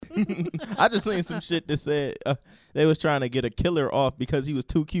I just seen some shit that said they was trying to get a killer off because he was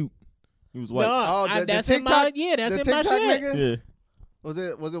too cute. He was white. No, that's in my that's in my shit. Nigga? Yeah. Was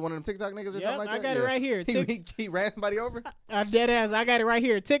it one of them TikTok niggas or something like that? I got it right here. He ran somebody over? Dead ass. I got it right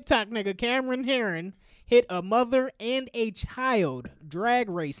here. TikTok nigga Cameron Herron hit a mother and a child drag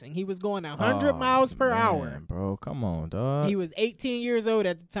racing. He was going 100 miles per hour. Bro, come on, dog. He was 18 years old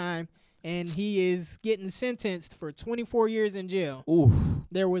at the time, and he is getting sentenced for 24 years in jail. Oof.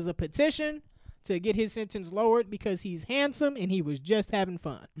 There was a petition to get his sentence lowered because he's handsome and he was just having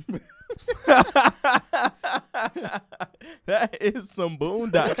fun. That is some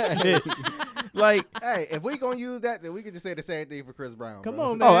boondock shit. Like, hey, if we gonna use that, then we can just say the same thing for Chris Brown. Come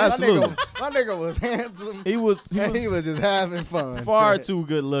bro. on, man. Oh, absolutely. My nigga was handsome. he was He was just having fun. far too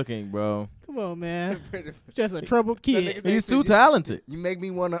good looking, bro. Come on, man. Just a troubled kid. He's too talented. You make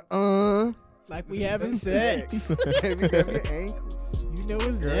me wanna Like we having sex. Baby, grab your ankles. You know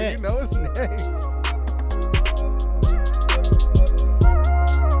it's Girl, next. you know it's next.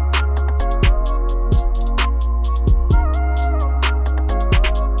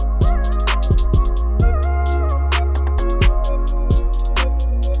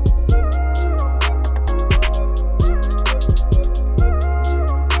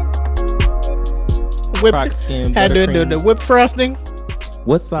 Croc skin, Had to do buttercream. the whipped frosting.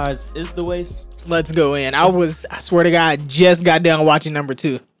 What size is the waist? Let's go in. I swear to God, just got done watching number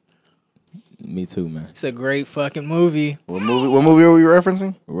 2. Me too, man. It's a great fucking movie. What movie are we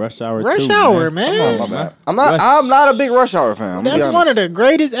referencing? Rush Hour 2. Rush Hour, man. Come on, My man. bad. I'm not a big Rush Hour fan. I'm gonna be That's honest. one of the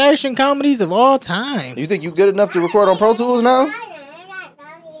greatest action comedies of all time. You think you good enough to record on Pro Tools now?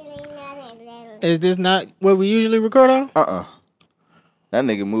 Is this not what we usually record on? That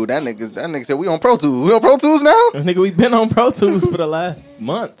nigga moved. That nigga said we on Pro Tools. We on Pro Tools now? Nigga, we been on Pro Tools for the last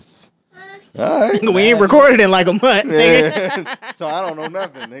months. All right. We ain't recorded in like a month, nigga. Yeah. So I don't know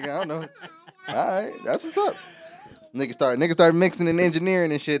nothing, nigga. I don't know. All right, that's what's up. Nigga started mixing and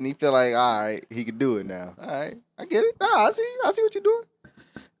engineering and shit, and he feel like, all right, he could do it now. All right, I get it. Nah, I see what you're doing.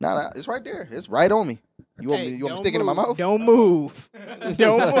 Nah, it's right there. It's right on me. You want me to stick it in my mouth? Don't move.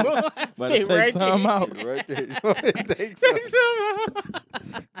 Don't move. But Stay it takes right some there. out. Right there. You want me to take some? Take some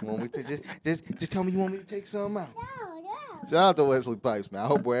out. You want me to just tell me you want me to take some out? Shout out to Wesley Pipes, man. I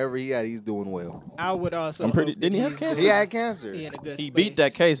hope wherever he at, he's doing well. I would also. I'm pretty- hope didn't he that have he's cancer? He had cancer. in a good He space. beat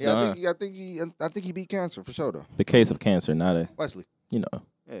that case, Yeah, though. I think he beat cancer for sure though. The case of cancer, not a, Wesley. you know.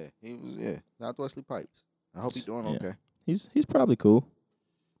 Yeah, he was. Yeah, not Wesley Pipes. I hope he's doing Yeah. okay. He's probably cool.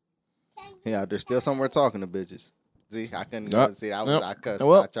 He out there still somewhere talking to bitches. See, I couldn't go and see. I cussed.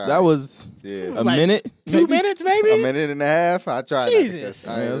 Well, I tried. that was yeah. a like minute. 2 maybe? minutes, maybe? A minute and a half. I tried. Jesus.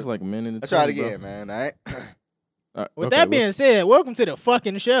 Not to cuss. Yeah, it was like a minute. and I tried 20, bro. again, man. All right. With Okay, that being said, welcome to the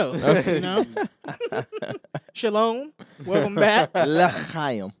fucking show. Okay. You know? Shalom. Welcome back.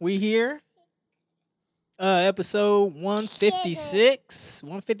 L'chaim. We here. Episode 156.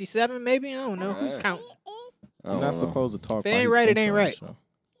 157, maybe? I don't know. Who's Alright. counting? I'm not supposed to talk. If it while ain't he's right, it ain't intro the right. show.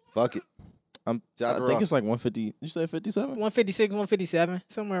 Fuck it. I Shout out to think Rock. it's like 150. You say 57? 156, 157.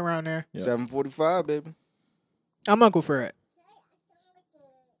 Somewhere around there. Yeah. 7:45, baby. I'm Uncle Fred.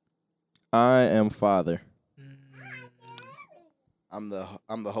 I am Father. I'm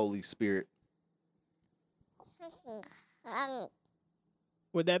the Holy Spirit.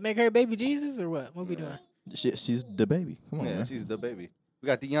 Would that make her baby Jesus or what? What we doing? She's the baby. Come on, Yeah, man. she's the baby. We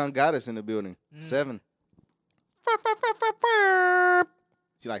got the young goddess in the building. 7.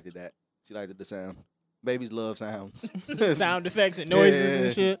 She liked it that. She liked it the sound. Babies love sounds. Sound effects and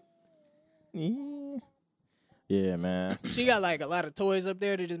noises Yeah. and shit. Yeah, man. She got like a lot of toys up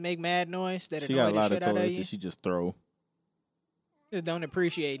there to just make mad noise that She annoy got a the lot of shit out of toys you. that she just throw. Just don't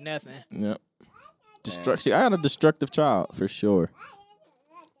appreciate nothing. Yep. I had a destructive child for sure.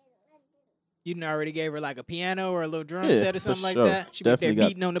 You done already gave her like a piano or a little drum Yeah, set or for something like sure. that. She Definitely be there got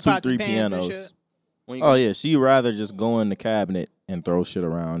beating on the 2, pots 3 and pans and pianos. shit. When you, Oh yeah, she rather just go in the cabinet and throw shit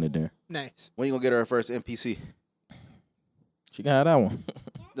around in there. Nice. when you gonna get her first NPC? She can have that one.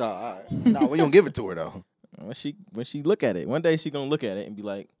 No, all right. No, we gonna give it to her though. when she look at it, one day she gonna look at it and be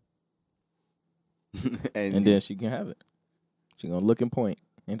like, and then she can have it. She gonna look and point.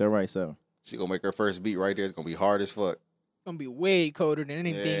 Ain't that right, so? she gonna make her first beat right there. It's gonna be hard as fuck. Gonna be way colder than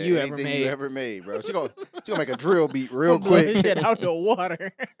anything Yeah, you ever anything made. You ever made, bro. She gonna make a drill beat real Gonna blow this quick. shit out the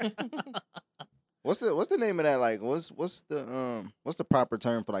water. What's the name of that? Like, what's the proper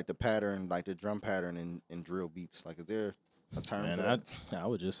term for like the pattern, like the drum pattern in drill beats? Like, is there a term for Man, that? I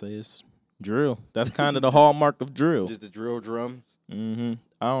would just say it's drill. That's kind of the hallmark of drill. Just the drill drums. Mm-hmm.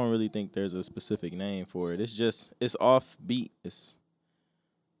 I don't really think there's a specific name for it. It's off beat.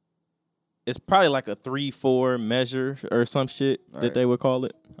 it's probably like a 3-4 measure or some shit that right. they would call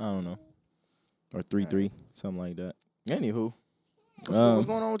it. I don't know, or 3-3, something like that. Anywho, What's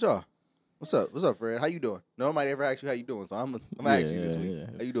going on with y'all? What's up? What's up, Fred? How you doing? Nobody ever asked you how you doing, so I'm asking you this week. yeah.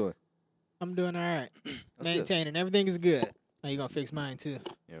 How you doing? I'm doing all right. That's Maintaining. Everything is good. Now you gonna fix mine too.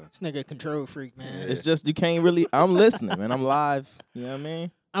 Yeah. This nigga a control freak, man. It's just you can't really. I'm listening, man. I'm live. You know what I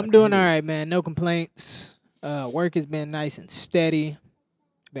mean? I'm doing all right, man. No complaints. Work has been nice and steady.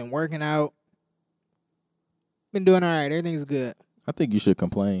 Been working out. Been doing all right. Everything's good. I think you should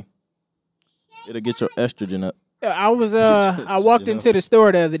complain. It'll get your estrogen up. I was I walked into the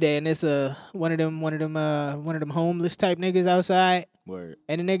store the other day and it's one of them homeless type niggas outside. Word.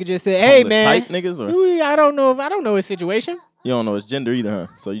 And the nigga just said, "Hey Homeless man, type niggas, or I don't know his situation. you don't know his gender either, huh?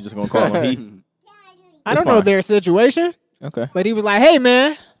 So you just gonna call him he? I It's don't know fine. their situation." Okay. But he was like, "Hey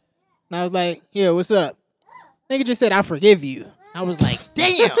man," and I was like, "Yeah, what's up?" Nigga just said, "I forgive you." I was like,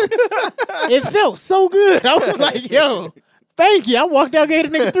 "Damn, it felt so good." I was like, "Yo, thank you." I walked out,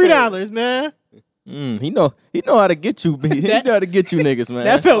 gave the nigga $3, man. He know how to get you. He know how to get you niggas, man.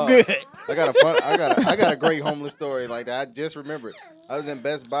 That felt good. I got a great homeless story like that. I just remembered. I was in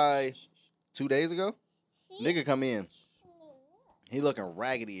Best Buy 2 days ago. Nigga come in. He looking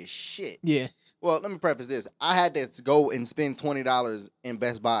raggedy as shit. Yeah. Well, let me preface this. I had to go and spend $20 in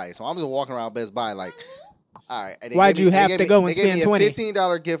Best Buy. So I'm just walking around Best Buy like, all right. And they Why'd gave you me- have they to gave go me- and they gave spend me a $20?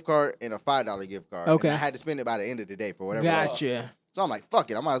 $15 gift card and a $5 gift card. Okay. And I had to spend it by the end of the day for whatever. it was. Gotcha. So I'm like,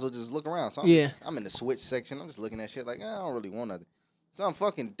 fuck it. I might as well just look around. So I'm in the Switch section. I'm just looking at shit like, I don't really want nothing. Some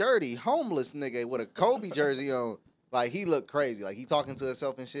fucking dirty, homeless nigga with a Kobe jersey on. Like, he looked crazy. Like, he talking to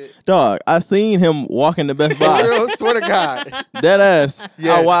himself and shit. Dog, I seen him walking to Best For Buy. real, swear to God. Dead ass.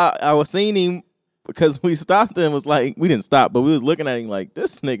 Yeah. I was seeing him because we stopped and was like, we didn't stop, but we was looking at him like,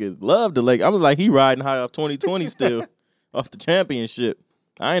 this nigga loved the lake. I was like, he riding high off 2020 still, off the championship.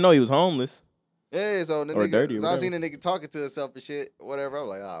 I didn't know he was homeless. Yeah, so the Or nigga, dirty or so I whatever. seen the nigga talking to himself and shit, whatever. I was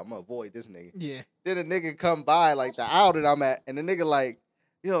like, I'm gonna avoid this nigga. Yeah. Then the nigga come by like the aisle that I'm at, and the nigga like,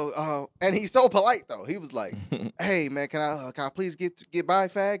 yo, and he's so polite though. He was like, hey man, can I please get by,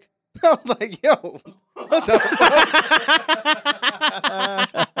 fag? I was like, yo, what the fuck?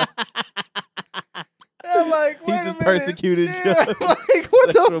 I'm like, He wait a just minute. persecuted you. Yeah, like, what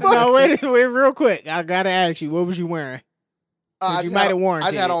the Sexual fuck? No, wait, real quick. I gotta ask you, what was you wearing? I you just might had have on- warranted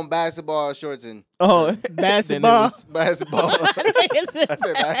I just had it. on basketball shorts and Oh, Basketball. basketball. I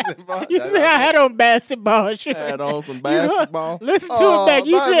said basketball. You said I had on basketball shorts. had on some You know, basketball. Listen to it back.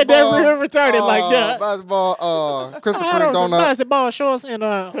 You said that basketball. real retarded like that. Basketball, Krispy I had Kreme on some donut. basketball shorts and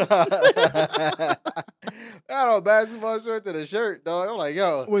I had on basketball shorts and a shirt, dog. I'm like,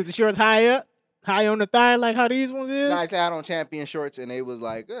 yo. was the shorts high up, high on the thigh, like how these ones is? No, actually, I had on champion shorts and they was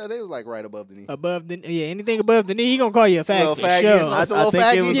like right above the knee. Above the anything above the knee, he gonna call you a fag Little for faggot, sure. it's I a little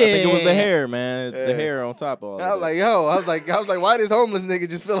think it was. faggy. I think it was the Yeah. hair, man. It's the Yeah. hair on top of all. And I was like, yo, I was like, why this homeless nigga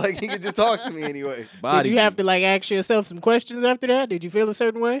just feel like he could just talk to me anyway? body. Did you have to like ask yourself some questions after that? Did you feel a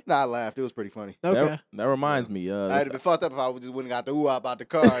certain way? Nah, I laughed. It was pretty funny. Okay. That reminds me. I'd have been fucked up if I just wouldn't got the ooh out the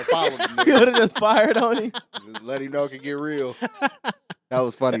car and followed the you nigga. would have just fired on him. Just let him know it could get real. That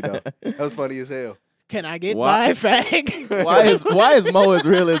was funny though. That was funny as hell. Can I get Why- by, fag? Why is Mo as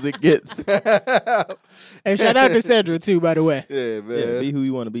real as it gets? And shout out to Cedra too, by the way. Yeah, man. Yeah, be who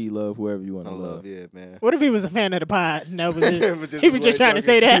you want to be, love whoever you want I to love, love. yeah, man. What if he was a fan of the pod? And that was It just, was just he was his just way trying to of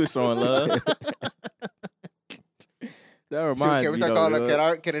say He that. was showing love. That reminds Can we me, start though, calling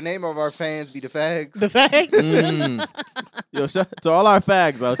dog. can the name of our fans be the fags? The fags. Mm. Yo, to all our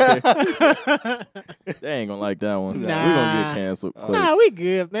fags out there, they ain't gonna like that one. Nah. We're gonna get canceled. quick. Nah, we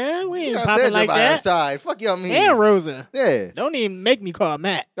good, man. We ain't I popping said like by our that. side. Fuck y'all mean. And Rosa. Yeah. Don't even make me call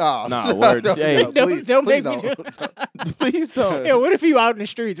Matt. Oh, Nah, word. Hey. please, Don't please make me don't. Please don't. Yeah, what if you out in the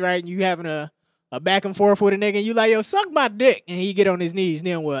streets, right, and you having a back and forth with a nigga, and you like, yo, suck my dick, and he get on his knees,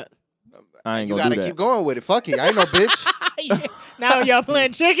 then what? I ain't You gonna gotta do that. keep going with it. Fuck it. I ain't no bitch. Now y'all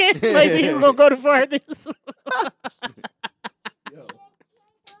playing chicken? Like, so you gonna go the farthest?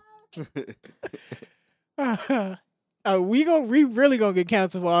 we really gonna get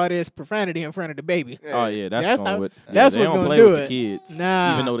canceled for all this profanity in front of the baby. Oh yeah, that's That's going how- with. that's they what's don't gonna play do with it. the kids.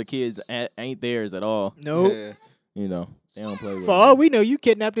 Nah. Even though the kids ain't theirs at all. Nope. Yeah. You know, they don't play with. For all we know, you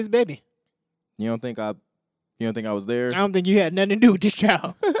kidnapped this baby. You don't think I was there? I don't think you had nothing to do with this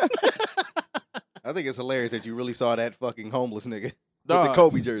child. I think it's hilarious that you really saw that fucking homeless nigga with the Dog.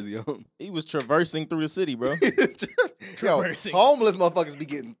 Kobe jersey on. He was traversing through the city, bro. Yo, Traversing. homeless motherfuckers be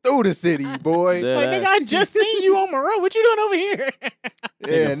getting through the city, boy. Dead Like, nigga, I ass. just seen you on my road. What you doing over here?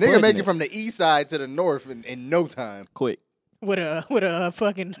 Yeah, Nigga nigga footing make it it. from the east side to the north in no time. Quick. with a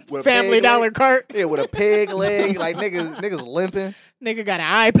fucking With a Family peg Dollar leg? cart. Yeah, with a peg leg, like niggas limping. Nigga got an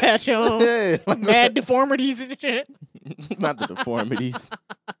eye patch on. Yeah, like- Mad deformities and shit. Not the deformities.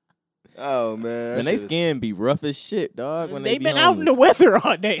 Oh man, Man, they skin be rough as shit, dog. When They be been out in the homeless. weather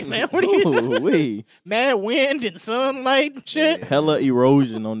all day, man. What are you Ooh-wee. mad wind and sunlight and shit? Hella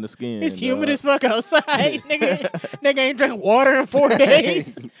erosion on the skin. It's humid dog. as fuck outside. nigga ain't drinking water in 4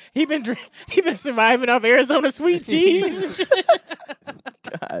 days. He been surviving off Arizona sweet teas.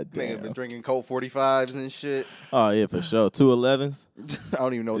 God Nigga been damn. drinking Colt 45s and shit. Oh yeah, for sure. 211s, I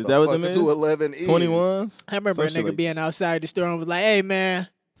don't even know what Is the that what fuck them the is? 211 is. 21s. I remember a Some shit nigga like- being outside the store and was like, "Hey man,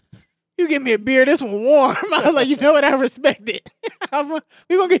 you give me a beer. This one warm." I was like, "You know what? I respect it.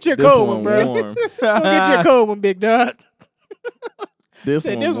 We gonna get your This cold one one, bro. warm. Gonna get your cold one, big dog." This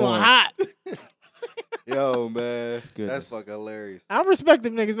Said one this warm. one hot. Yo, man. Goodness. That's fucking hilarious. I respect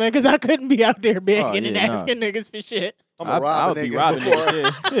them niggas, man, because I couldn't be out there begging and yeah, nah. asking niggas for shit. I'm I gonna rob would a be nigga robbing before,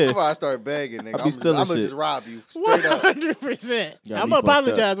 niggas. Yeah. before I start begging, nigga. I'll be stealing I'm gonna shit. just rob you One straight up. hundred percent. Got I'm me gonna fucked up.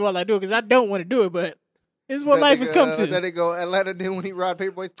 apologize while I do it because I don't want to do it, but this is what life has come to. That nigga Atlanta did when he robbed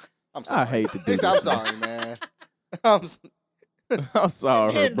Paperboys. I'm sorry. I hate to do He this. said, I'm sorry, man. I'm s- I'm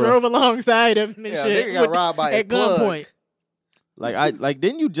sorry, And bro. drove alongside of him and yeah, shit nigga got with- robbed by his at plug. gunpoint. Like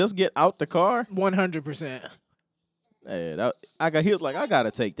didn't you just get out the car? 100%. Yeah, he was like, I gotta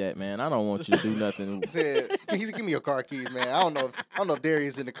take that, man. I don't want you to do nothing. He said, "Give me your car keys, man. I don't know if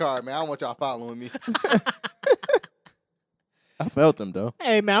Darius in the car, man. I don't want y'all following me." I felt him though.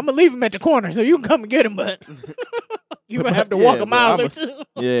 Hey man, I'm gonna leave him at the corner so you can come and get him, but you gonna have to Yeah, walk a but mile I'm or a- two.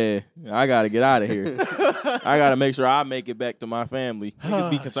 Yeah, I gotta get out of here. I gotta make sure I make it back to my family. Niggas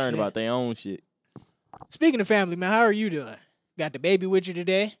be Oh, concerned shit. about their own shit. Speaking of family, man, how are you doing? Got the baby with you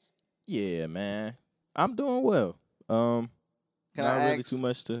today? Yeah, man. I'm doing well. Can Can not I really ask- too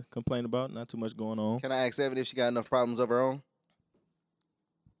much to complain about. Not too much going on. Can I ask Evan if she got enough problems of her own?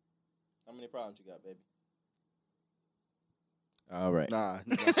 How many problems you got, baby? All right. Nah.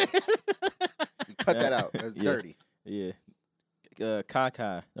 Cut that out. That's Yeah. dirty. Yeah.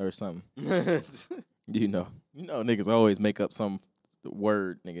 Kaka or something. You know niggas always make up some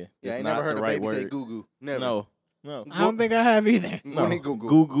word, nigga. Yeah, I It's ain't not never heard the a right baby say word. goo goo. Never. No. I don't think I have either. No. Goo goo.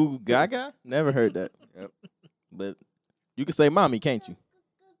 Goo goo gaga? Never heard that. Yep. But you can say mommy, can't you?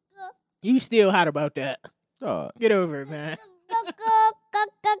 You still hot about that. Dog. Get over it, man.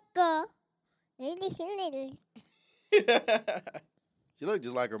 She looked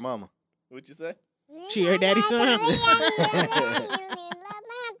just like her mama. What'd you say? She her daddy's son.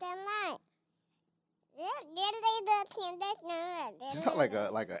 She sound like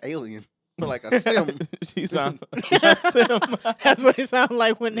a alien. Like a sim. She sound like a sim. That's what it sounds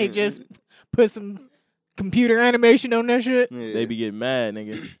like when they just put some computer animation on that shit. Yeah. They be getting mad,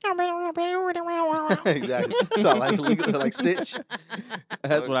 nigga. exactly. Sound like Stitch.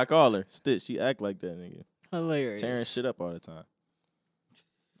 That's what I call her. Stitch. She act like that, nigga. Hilarious. Tearing shit up all the time.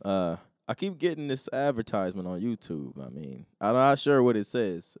 I keep getting this advertisement on YouTube. I mean, I'm not sure what it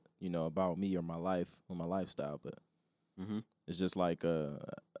says, about me or my life or my lifestyle, but Mhm. it's just like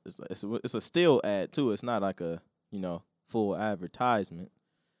it's a still ad too. It's not like a full advertisement,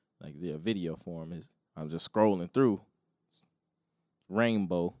 like the video form is. I'm just scrolling through.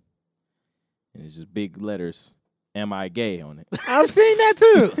 Rainbow, and it's just big letters. Am I gay on it? I've seen that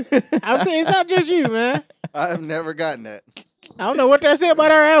too. I've seen it's not just you, man. I have never gotten that. I don't know what that said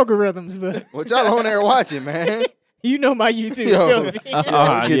about our algorithms, but What y'all on there watching, man? you know my YouTube. Yo. Feel me?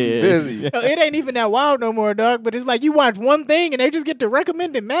 I'm getting busy. Yo, it ain't even that wild no more, dog. But it's like you watch one thing and they just get to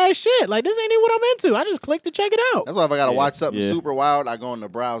recommending mad shit. Like this ain't even what I'm into. I just click to check it out. That's why if I gotta Yeah, watch something yeah. super wild, I go on the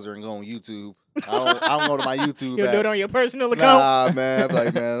browser and go on YouTube. I don't go to my YouTube. You'll app. do it on your personal account. Nah, man. I'm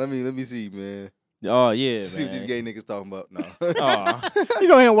like, man, let me see, man. Oh yeah, See what these man. gay niggas talking about. No. Aw. You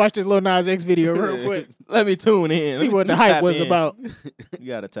go ahead and watch this Lil Nas X video real quick. Let me tune in. See Let me- what the let me hype tap was in. about. You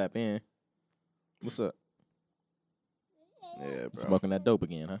gotta tap in. What's up? Yeah, bro. Smoking that dope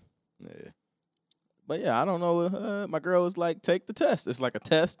again, huh? Yeah. But yeah, I don't know. My girl was like, take the test. It's like a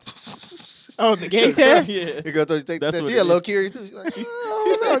test. Oh, the gay test? Yeah. Your girl told you to take That's that. what She it a little is. curious too. She's like,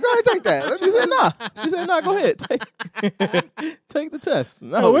 oh, go ahead, take that. She said, nah. She said, nah, go ahead. Take the test.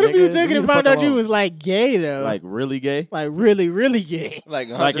 No, Oh, what if you nigga, took it leave and the found fuck out you alone. was like gay though? like really gay? Like really, really gay. Like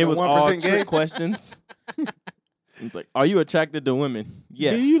Like it was all 101% gay. trick questions. It's like, are you attracted to women?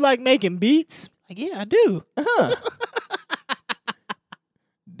 Yes. Do you like making beats? Like, yeah, I do. Huh.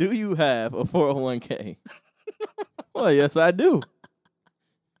 Do you have a 401k? Well, yes, I do.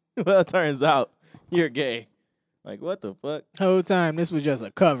 Well, it turns out you're gay. Like, what the fuck? Whole time this was just a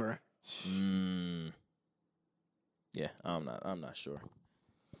cover. Yeah, I'm not sure.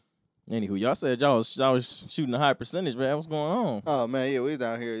 Anywho, y'all said y'all was shooting a high percentage, man. What's going on? Oh man, yeah, we was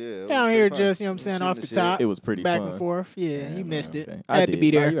down here. Yeah, it was Down pretty here, fun. just, you know what I'm We saying, shooting off the the shit. top. It was pretty Back fun. and forth. Yeah, Yeah, you missed it. Okay. I had to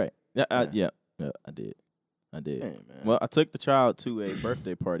be Nah, there. you're right. Yeah, Yeah. I did. I did. Hey, man. Well, I took the child to a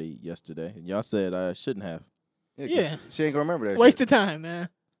birthday party yesterday, and y'all said I shouldn't have. 'cause Yeah. she ain't gonna remember that. Waste shit. of time, man.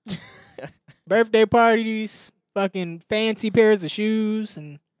 Birthday parties, fucking fancy pairs of shoes,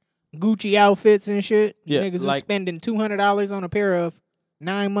 and Gucci outfits and shit. Yeah, Niggas was like- spending $200 on a pair of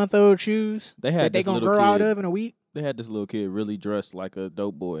 9-month-old shoes They had that they this gonna little grow kid. out of in a week. They had this little kid really dressed like a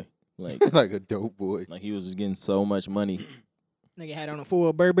dope boy, like like a dope boy. like he was just getting so much money. Nigga had on a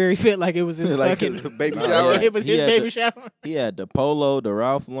full Burberry fit like it was his Like fucking his baby Nah, shower. yeah. It was He his had baby the- shower. He had the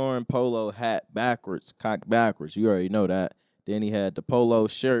Ralph Lauren polo hat backwards, cocked backwards. You already know that. Then he had the polo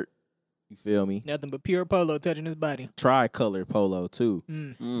shirt. You feel me? Nothing but pure polo touching his body. Tricolor polo too.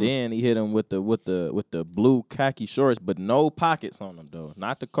 Mm. Then he hit him with the blue khaki shorts, but no pockets on them though.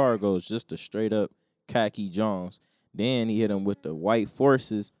 Not the cargos, just the straight up khaki Johns. Then he hit him with the white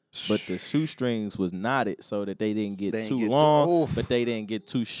forces, but the shoestrings was knotted so that they didn't get They ain't too get too- long, oof. but they didn't get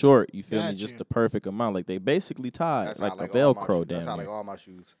too short. You feel me? Got Just you. the perfect amount. Like they basically tied That's like how a like all my Velcro shoes. down That's how there. like all my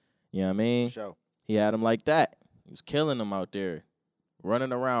shoes. You know what I mean? For sure. He had him like that. He was killing them out there,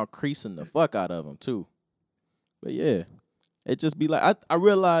 running around, creasing the fuck out of them too. But yeah, it just be like I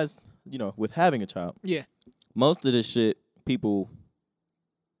realized, you know, with having a child, Yeah. most of the shit people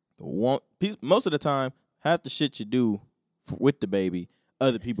want. Most of the time, half the shit you do with the baby,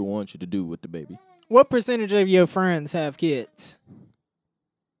 other people want you to do with the baby. What percentage of your friends have kids?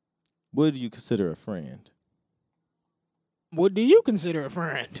 What do you consider a friend? What do you consider a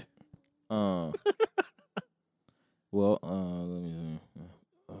friend? Well, let me.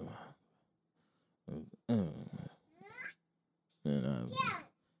 And,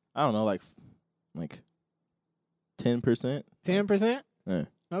 I don't know, like 10%. 10%? Yeah.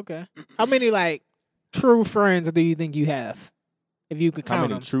 Okay. How many like true friends do you think you have? If you could How count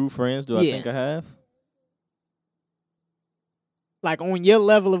many them. true friends do I Yeah. think I have? Like on your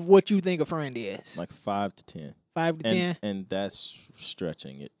level of what you think a friend is. Like 5 to 10. 5 to 10? And that's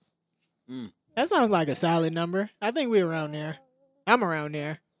stretching it. That sounds like a solid number. I think we're around there. I'm around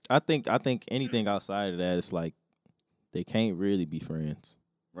there. I think anything outside of that is like they can't really be friends.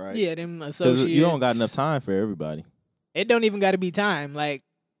 Right. Yeah, them 'Cause associates. you don't got enough time for everybody. It don't even got to be time. Like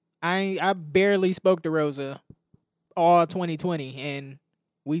I barely spoke to Rosa all 2020, and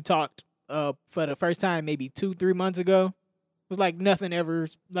we talked for the first time maybe 2-3 months ago. It was like nothing ever.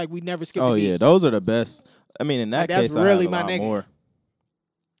 Like we never skipped. Oh a beat. yeah, those are the best. I mean, in that Like, that's case, I really have a my lot nigga. more.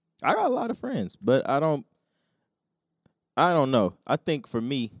 I got a lot of friends, but I don't know. I think for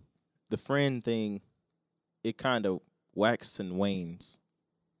me, the friend thing, it kind of waxes and wanes.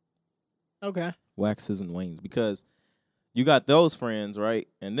 Okay. Waxes and wanes because you got those friends, right?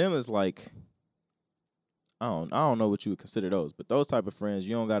 And them is like I don't know what you would consider those, but those type of friends,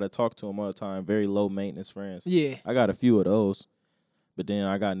 you don't got to talk to them all the time. Very low maintenance friends. Yeah. I got a few of those, but then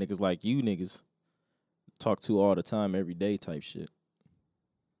I got niggas like you niggas talk to all the time, every day type shit.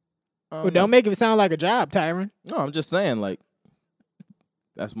 I Well, know. don't make it sound like a job, Tyron. No, I'm just saying like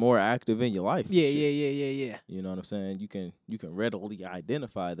that's more active in your life. and Yeah, shit. yeah. You know what I'm saying? You can readily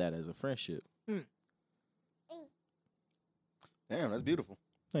identify that as a friendship. Damn, that's beautiful.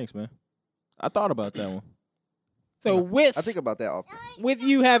 Thanks, man. I thought about that one. So with I think about that often. with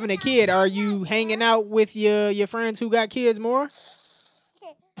you having a kid, are you hanging out with your friends who got kids more?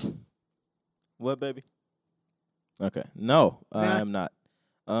 What, baby? Okay. No, I Nah. am not.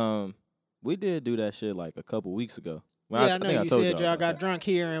 We did do that shit like a couple weeks ago. Well, Yeah, I know think you told said y'all about got that. drunk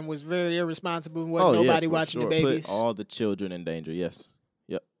here and was very irresponsible and Oh, wasn't nobody for watching sure. the babies. Put all the children in danger. Yes.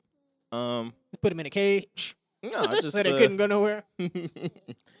 Yep. Put them in a cage No, I just so they couldn't go nowhere.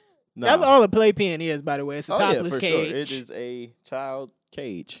 Nah. That's all a playpen is, by the way. It's a Oh, yeah, topless for cage. sure. It is a child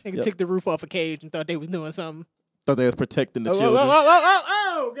cage. Nigga Yep. took the roof off a cage and thought they was doing something. Thought they was protecting the Oh, children.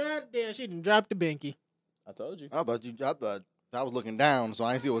 oh, god damn, she done dropped the binky. I told you. I thought I was looking down, so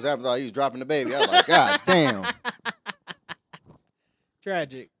I didn't see what was happening. I thought he was dropping the baby. I was like, God damn.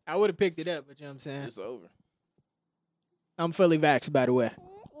 Tragic. I would have picked it up, but you know what I'm saying? It's over. I'm fully vaxxed, by the way.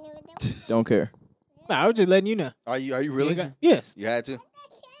 Don't care. Nah, I was just letting you know. Are you really? Yes. You had to?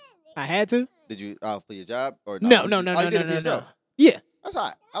 I had to. Did you for your job or No, You no, just- no, oh, no, you did no, it for no, yourself? no. Yeah. That's all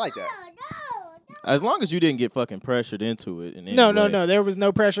right. I like that. As long as you didn't get fucking pressured into it. In any No, way. There was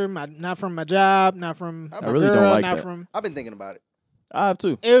no pressure. Not from my job, not from I my really don't girl, like not that. from. I've been thinking about it. I have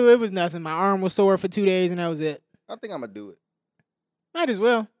too. It was nothing. My arm was sore for 2 days, and that was it. I think I'm gonna do it. Might as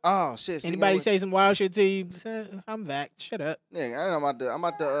well. Oh shit! speaking Anybody of say some wild shit to you? I'm vaxxed. Shut up. which- Nigga, I'm about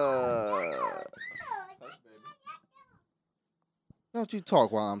to. Don't you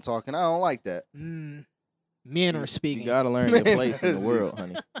talk while I'm talking. I don't like that. Men are speaking. You gotta learn your place in the world,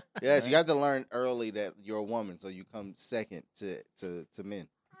 honey. Yes, you got to learn early that you're a woman, so you come second to men.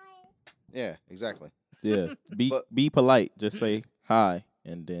 Yeah, exactly. Yeah, But- be polite. Just say hi,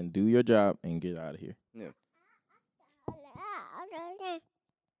 and then do your job and get out of here.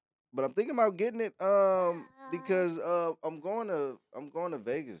 But I'm thinking about getting it because I'm going to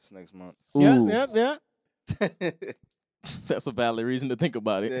Vegas next month. Ooh, Yeah. that's a valid reason to think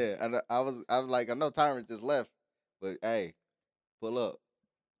about it. Yeah, and I was like, I know Tyrant just left, but hey, pull up.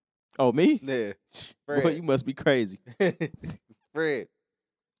 Oh, me? Yeah, Boy, you Fred. must be crazy. Fred,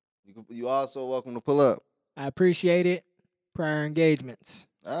 you also welcome to pull up. I appreciate it. Prior engagements.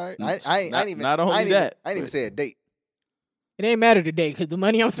 All right, Not- I ain't even not only I ain't that, even, I ain't even but- say a date. It ain't matter today because the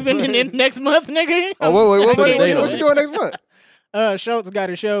money I'm spending in next month, nigga. Oh wait, Put a date on what you it. doing next month? Schultz got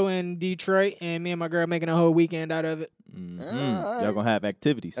a show in Detroit, and me and my girl making a whole weekend out of it. Mhm. alright. Y'all gonna have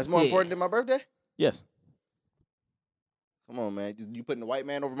activities. That's more Yeah. important than my birthday. Yes. Come on, man. You putting the white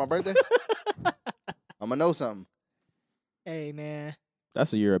man over my birthday? I'ma know something. Hey, man.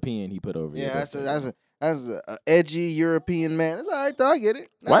 That's a European he put over. your Yeah, that's birthday. that's a edgy European man. It's all right, though. I get it.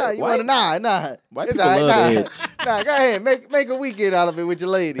 Nah, White- you wanna nah. White It's people all right, love nah. edge. Nah, go ahead. Make a weekend out of it with your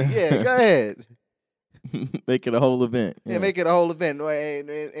lady. Yeah, go ahead. Make it a whole event. Yeah, make it a whole event.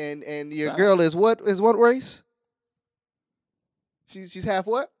 And your Stop. girl is what race? She's half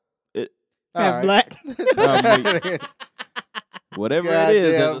what? It- Half black. Whatever it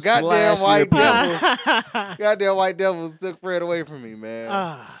is. There's a Goddamn slash white European. devils. Goddamn white devils took Fred away from me, man.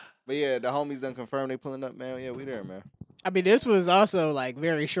 Ah. But yeah, the homies done confirmed they pulling up, man. Yeah, we there, man. I mean, this was also like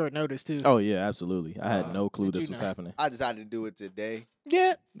very short notice too. Oh yeah, absolutely. I had no clue but this you was know. happening. I decided to do it today.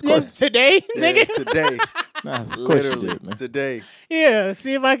 Yeah, course. today, Yeah, nigga. today. Nah, of course you Literally, did, man. today. Yeah,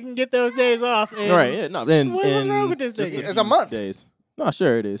 see if I can get those days off. And Right? Yeah. No. Then What's wrong with this just thing? It's a month. Days. No,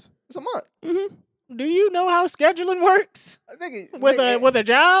 sure it is. It's a month. Do you know how scheduling works Nigga, with a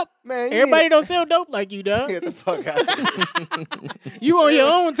job? man, you Everybody don't sell dope like you, dog. get the fuck out. You on your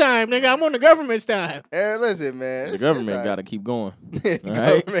own time, nigga. I'm on the government's time. Hey, listen, man. The it's government all got to keep going. right.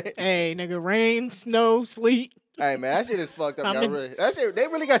 right? Government. Hey, nigga, rain, snow, sleet. Hey, man, that shit is fucked up. I Y'all mean- really, that shit, they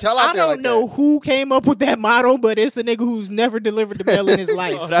really got y'all out I there don't like know that. who came up with that motto, but it's a nigga who's never delivered the mail in his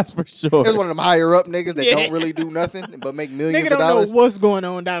life. Oh, that's for sure. It's one of them higher up niggas that Yeah. don't really do nothing but make millions Nigga of don't know dollars. what's going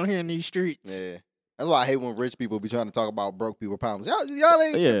on down here in these streets. Yeah. That's why I hate when rich people be trying to talk about broke people problems. Y'all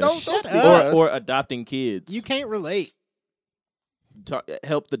ain't Yeah. don't Shut speak up. for us. or adopting kids. You can't relate.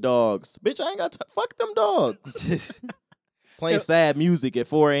 Help the dogs. Bitch, I ain't got fuck them dogs. Playing sad music at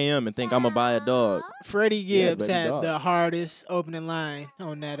 4 a.m. and think I'm gonna buy a dog. Freddie Yeah, Gibbs baby had dog. the hardest opening line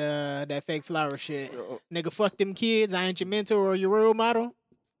on that fake flower shit. Nigga, fuck them kids. I ain't your mentor or your role model.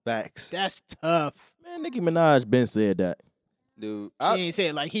 Facts. That's tough. Man, Nicki Minaj been said that. Dude. She ain't said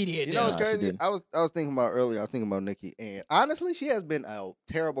it like he did. You know what's Nah, she crazy? didn't. I was thinking about earlier. I was thinking about Nicki, and honestly, she has been a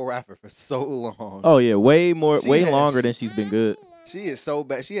terrible rapper for so long. Oh yeah, way She has. longer than she's been good. She is so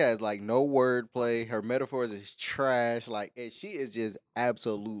bad. She has like no wordplay. Her metaphors is trash. Like, and she is just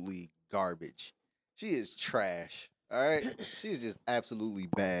absolutely garbage. She is trash. All right, she is just absolutely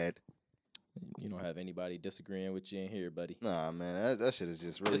bad. You don't have anybody disagreeing with you in here, buddy. Nah, man, that shit is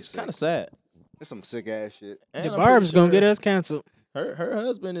just really It's sick. kind of sad. It's some sick ass shit. And The I'm pretty Barb's gonna sure get us canceled. Her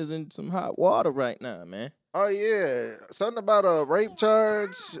husband is in some hot water right now, man. Oh yeah, something about a rape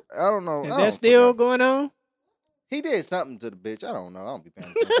charge. I don't know. Is I that don't still forget. going on? He did something to the bitch. I don't know. I don't be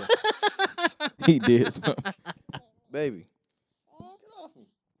paying attention. He did something. Baby.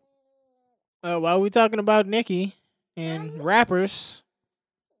 While we talking about Nicki and rappers,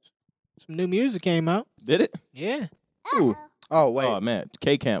 some new music came out. Did it? Yeah. Ooh. Oh wait, Oh man,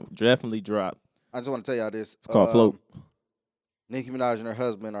 K Camp definitely dropped. I just want to tell y'all this. It's called Float. Nicki Minaj and her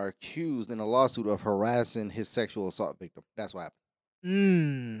husband are accused in a lawsuit of harassing his sexual assault victim. That's what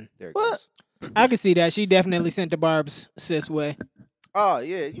happened. There it What? goes. I can see that. She definitely sent the Barb's sis way. Oh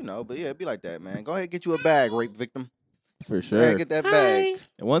yeah, but yeah, it be like that, man. Go ahead, get you a bag, rape victim. For Go sure. ahead, get that bag.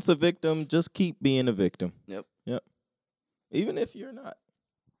 And once a victim, just keep being a victim. Yep. Even if you're not.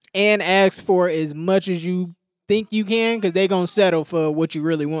 And ask for as much as you think you can, because they gonna settle for what you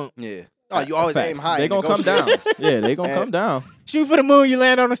really want. Yeah. Oh, you always aim Facts. high. They in gonna come down. negotiations. Yeah, they gonna And- come down. Shoot for the moon, you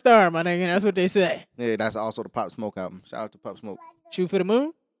land on a star, my nigga. That's what they say. Yeah, that's also the Pop Smoke album. Shout out to Pop Smoke. Shoot for the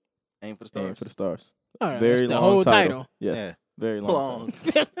moon. Aim for the Aim stars. for the stars. All right, Very that's the long whole title. title. Yes. Yeah. Very long. Long.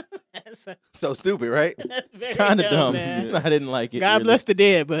 That's So stupid, right? Kind of dumb. man. I didn't like it. God really. bless the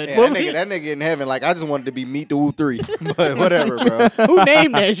dead, but Yeah, what that nigga in heaven, like I just wanted to be Meet the Woo 3. But whatever, bro. who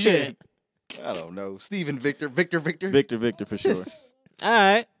named that shit? I don't know. Steven Victor. Victor for sure. All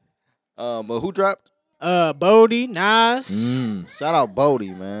right. But who dropped? Bodie, Nas, Shout out Bodie,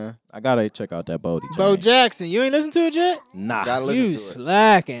 man. I gotta check out that Bodie. Bo joint. Jackson. You ain't listen to it yet? Nah, Gotta You listen to it.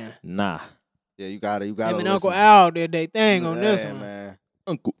 slacking. nah. Yeah, you gotta Him listen. and Uncle Al did they thing on this Yeah, one. man.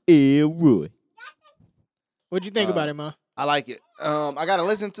 Uncle Elroy. What'd you think about it, man? I like it. I gotta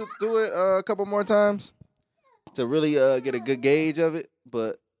listen to it a couple more times to really get a good gauge of it.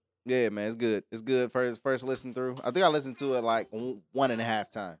 But yeah, man, it's good. It's good first listen through. I think I listened to it like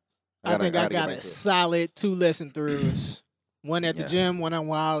 1.5 times. I think I gotta get got back a to it. solid 2 listen throughs. One at the Yeah. gym, one on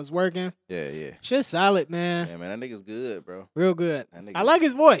while I was working. Yeah. Shit solid, man. Yeah, man, that nigga's good, bro. Real good. That nigga, I like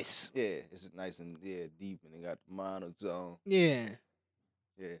his voice. Yeah, it's nice and deep, and it got the monotone. Yeah.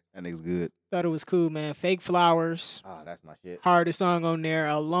 Yeah, that nigga's good. Thought it was cool, man. Fake Flowers. Ah, that's my shit. Hardest song on there,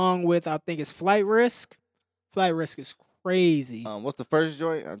 along with, I think it's Flight Risk. Flight Risk is crazy. What's the first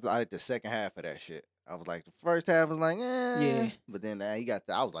joint? I like the second half of that shit. I was like, the first half was like, Yeah. But then he got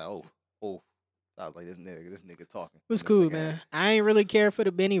I was like, oh. I was like, this nigga talking. It was in the cool, second man. half. I ain't really care for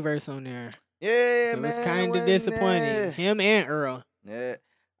the Benny verse on there. Yeah, It man. was kind of wasn't disappointing. it? Him and Earl. Yeah,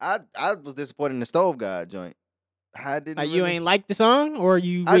 I was disappointed in the Stove God joint. I didn't. Like, you really- ain't like the song, or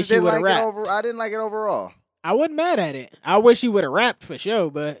you I wish just you didn't would have like it rapped? I didn't like it overall. I wasn't mad at it. I wish he would have rapped for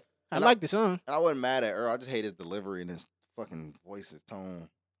sure, but I And like the song. And I wasn't mad at Earl. I just hate his delivery and his fucking voice, his tone.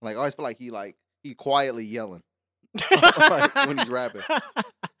 Like, I always feel like he quietly yelling like, when he's rapping.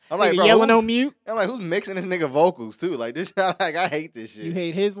 I'm like, Nigga bro, yelling on mute. I'm like, who's mixing this nigga vocals too? Like this, like I hate this shit. You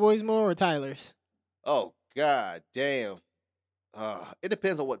hate his voice more or Tyler's? Oh god damn. It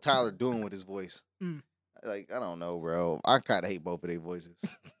depends on what Tyler doing with his voice. Mm. Like I don't know, bro. I kind of hate both of their voices.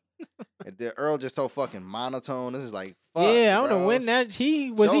 And the Earl just so fucking monotone. This is like, fuck, Yeah, I don't know bro. when that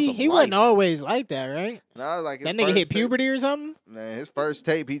he was. Show He some he wasn't life. always like that, right? No, like his That nigga hit first tape- puberty or something. Man, his first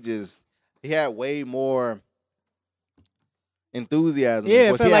tape, he had way more enthusiasm. Yeah,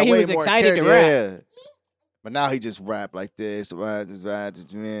 it He felt had like he way was more excited to character, yeah. But now he just rap like this,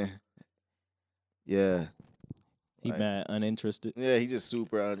 man. Yeah. He Like- mad uninterested. Yeah, he just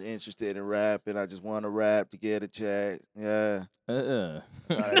super uninterested in rapping. I just want to rap to get a check. Yeah. That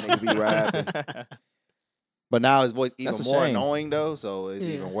nigga be rapping. But now his voice even That's a more shame. annoying though, so it's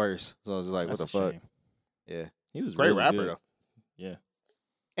Yeah. even worse. So it's just like, That's what the a fuck? shame. Yeah. He was Great really rapper good. though. Yeah,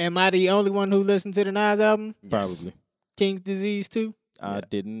 Am I the only one who listened to the Nas album? Yes. probably. King's Disease too. I Yeah.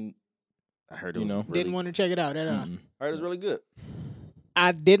 didn't. I heard it You was know. really, Didn't want to check it out at all. mm-mm. I heard it was really good.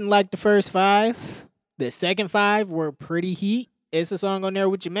 I didn't like the first 5. The second 5 were pretty heat. It's a song on there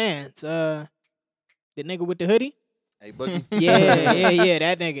with your man's. The nigga with the hoodie. Hey, Boogie. Yeah,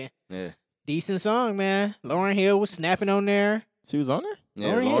 that nigga. Yeah. Decent song, man. Lauren Hill was snapping on there. She was on there.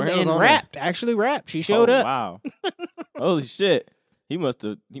 Yeah, Lauryn Lauryn Hill Hill's and on there. rapped. Actually rapped. She showed Oh, up. Wow. Holy shit. He must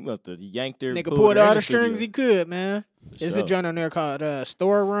have yanked her. and Nigga pulled pulled her in all the the strings he studio. could, man. For There's a sure. joint on there called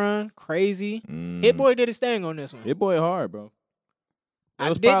Store Run. Crazy. Mhm. Hit Boy did his thing on this one. Hit Boy hard, bro. It I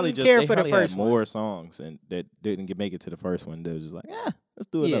was didn't probably just care they for the probably had first one. more songs and that didn't make it to the first one. They was just like, let's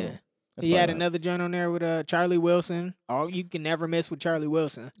do another. Yeah. one. That's He had probably another joint on there with Charlie Wilson. Oh, you can never miss with Charlie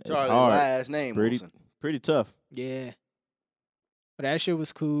Wilson. It's Charlie hard. last name Pretty- Wilson. Pretty tough. Yeah. But that shit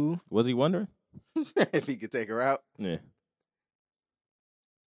was cool. Was he wondering? If he could take her out. Yeah.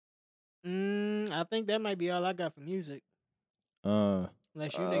 I think that might be all I got for music.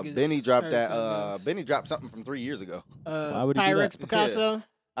 Unless you niggas Benny dropped heard that. something else. Benny dropped something from 3 years ago. Why would he do Pyrex that? Picasso.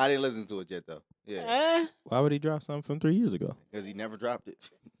 I didn't listen to it yet though. Yeah, Eh, Why would he drop something from 3 years ago? because he never dropped it.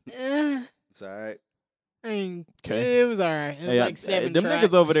 eh. It's all right. I mean, 'Kay. it was all right. It was Hey, like 7 them tracks.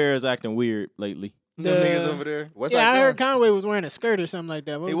 niggas over there is acting weird lately. Them The- niggas over there. What's Yeah, I heard that? Conway was wearing a skirt or something like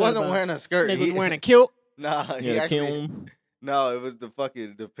that. What He was that wasn't about? wearing a skirt. Nigga was He- wearing a kilt. Nah, he Yeah, actually. Kim. No, it was the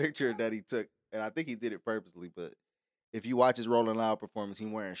picture that he took, and I think he did it purposely. But if you watch his Rolling Loud performance, he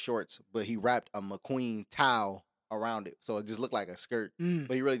wearing shorts, but he wrapped a McQueen towel around it, so it just looked like a skirt. Mm,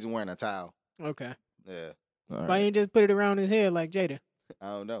 But he really just wearing a towel. okay. Yeah, All Why right. you ain't just put it around his head like Jada? I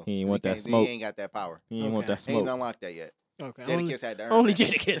don't know. He ain't 'Cause want that can't- smoke. He ain't got that power. He didn't want Okay. that He ain't smoke. unlocked that yet. Okay. Jadakiss had to earn only that.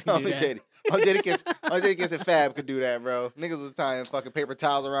 Jadakiss can Only do that. Jada. Only Jadakiss and Fab could do that, bro. Niggas was tying fucking paper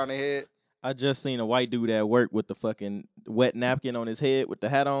towels around their head. I just seen a white dude at work with the fucking wet napkin on his head with the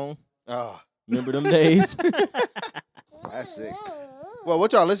hat on. Oh, Remember them days? that's sick. Well,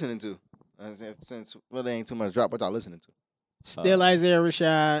 what y'all listening to? Since really ain't too much drop, what y'all listening to? Still Isaiah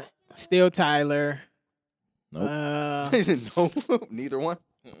Rashad. Still Tyler. Nope. Is it no? Neither one.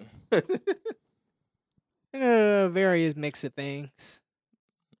 Various mix of things.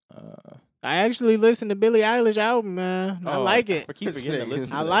 Uh, I actually listened to Billie Eilish album, man. I like it. I keep forgetting to listen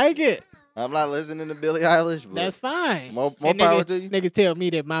to I that. like it. I'm not listening to Billie Eilish. But That's fine. more And power to you. Niggas tell me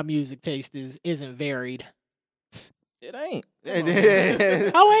that my music taste isn't varied. It ain't.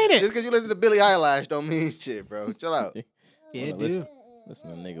 Yeah, How ain't Just it? because you listen to Billie Eilish don't mean shit, bro. Chill out. Yeah, it Listen, do. listen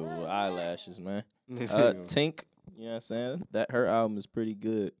to nigga with eyelashes, man. This Tink, you know what I'm saying? That her album is pretty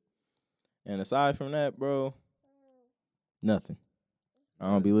good. And aside from that, bro, nothing. I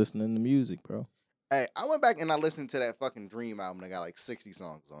don't be listening to music, bro. Hey, I went back and I listened to that fucking Dream album that got like 60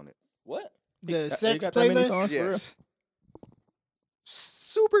 songs on it. What? The You sex got that many playlist. songs? For real? Yes.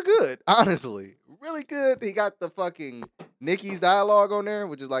 Super good, honestly. Really good. He got the fucking Nicki's dialogue on there,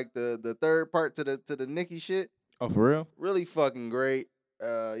 which is like the third part to the Nicki shit. Oh, for real? Really fucking great.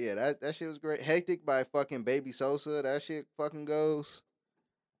 Yeah, that shit was great. Hectic by fucking Baby Sosa. That shit fucking goes.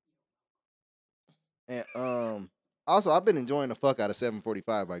 And also I've been enjoying the fuck out of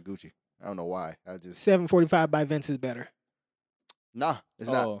 745 by Gucci. I don't know why. I just 745 by Vince is better. nah, it's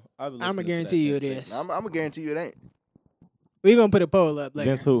not. Oh, I've been I'ma listening to guarantee you that it Vince is. I'm gonna guarantee you it ain't. We're gonna put a poll up tape. later.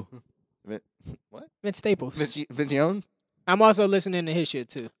 Vince who? What? Vince Staples. Vince Young? I'm also listening to his shit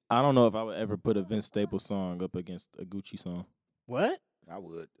too. I don't know if I would ever put a Vince Staples song up against a Gucci song. What? I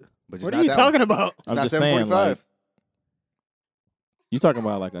would. But just What not are you that talking about? I'm not just saying, 745. like, you talking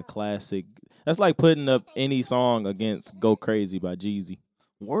about like a classic. That's like putting up any song against "Go Crazy" by Jeezy.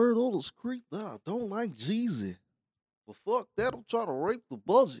 Word on the street that I don't like Jeezy. But fuck that, I'm trying to rape the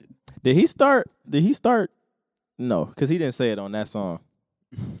budget. Did he start? No, because he didn't say it on that song.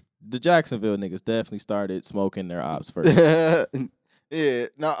 The Jacksonville niggas definitely started smoking their ops first. Yeah,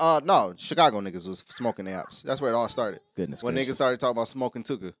 no, Chicago niggas was smoking the apps. That's where it all started. Goodness When gracious. niggas started talking about smoking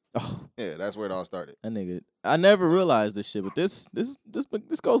Tuka. Oh, Yeah, that's where it all started. that nigga. I never realized this shit, but this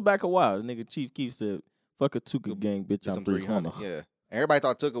goes back a while. The nigga Chief Keef said, "Fuck a Tuka gang, bitch, Just I'm some 300." Yeah. And everybody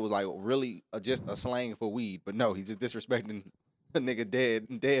thought Tuka was like really just a slang for weed, but no, he's just disrespecting the nigga dead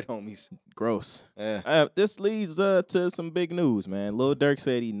homies. Gross. Yeah. This leads to some big news, man. Lil Durk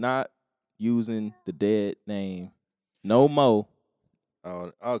said he not using the dead name no more.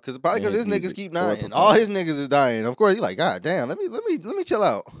 Oh, because probably because Yeah, his his niggas music keep or dying. performance. All his niggas is dying. Of course, he like, God damn, let me chill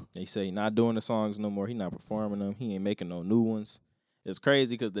out. They say he not doing the songs no more. He not performing them. He ain't making no new ones. It's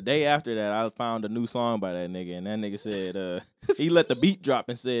crazy because the day after that, I found a new song by that nigga, and that nigga said he let the beat drop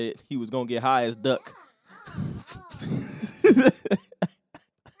and said he was gonna get high as duck.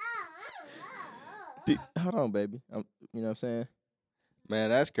 Hold on, baby. You know what I'm saying? Man,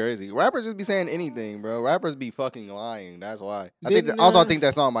 that's crazy. Rappers just be saying anything, bro. Rappers be fucking lying. That's why. I Didn't, think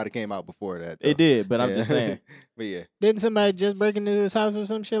that song might have came out before that. Though. It did, but I'm Yeah. just saying. But yeah. Didn't somebody just break into his house or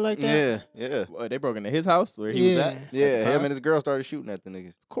some shit like that? Yeah. What, they broke into his house where he was at? Yeah, at the him time? and his girl started shooting at the niggas.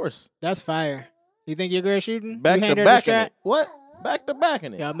 Of course. That's fire. You think your girl shooting? Back you to hand her the back in strap? it. What? Back to back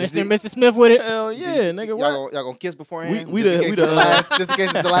in it. Y'all, Mr. and Mr. Smith with it. Hell yeah, nigga. Y'all What? gonna kiss beforehand? We just, the- in we case the- it's the last, just in case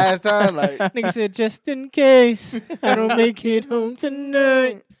it's the last time. Like, Nigga said, just in case I don't make it home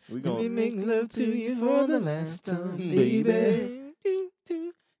tonight. We Let me gonna make love to you for the last time, baby.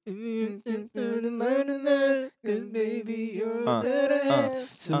 Cause baby, you're all that I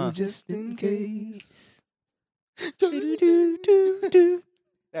have. So just in case. Do-do-do-do-do.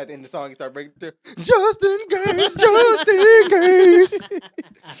 at the end of the song, he started breaking through. Just in case, just in case.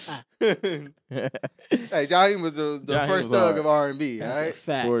 Hey, Jaheim was the Jaheim first was thug hard. of R&B. All That's a right,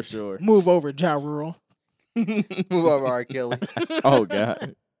 fact. For sure. Move over, Ja Rule. move over, R. Kelly. Oh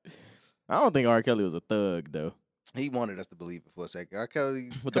God. I don't think R. Kelly was a thug though. He wanted us to believe it for a second. R.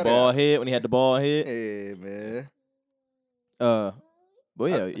 Kelly With the cut it bald out. head, when he had the bald head. Yeah, man. But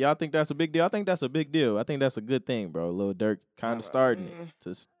yeah, y'all think that's a big deal? I think that's a big deal. I think that's a good thing, bro. Lil Durk kind of starting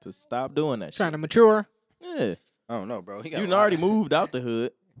it to stop doing that Trying shit. to mature. Yeah. I don't know, bro. He got You a done lot already of- moved out the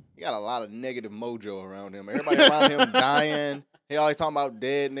hood. He got a lot of negative mojo around him. Everybody around him dying. He always talking about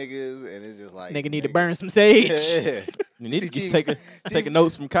dead niggas, and it's just like Nigga need to burn some sage. Yeah. You need See, to Chief- get taking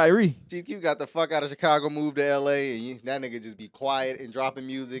notes from Kyrie. Chief Q got the fuck out of Chicago, moved to LA, and that nigga just be quiet and dropping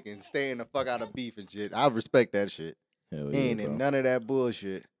music and staying the fuck out of beef and shit. I respect that shit. Hell He ain't bro. in none of that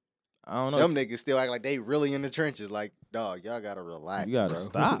bullshit. I don't know. Them niggas still act like they really in the trenches. Like, dog, y'all gotta relax. You gotta bro.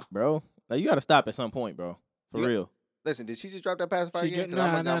 stop, bro. Like, you gotta stop at some point, bro. For You got- real. Listen, did she just drop that pacifier She again? ju- 'Cause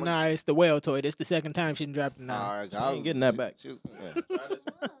I'm nah, a- nah. It's the whale toy. This the second time she done dropped it now. All right, She ain't getting that back.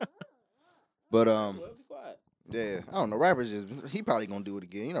 But yeah, I don't know. Rappers just he probably gonna do it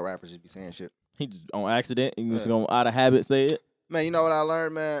again. You know, rappers just be saying shit. He just on accident. He just Yeah. gonna out of habit say it. Man, you know what I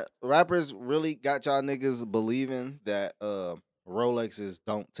learned, man? Rappers really got y'all niggas believing that Rolexes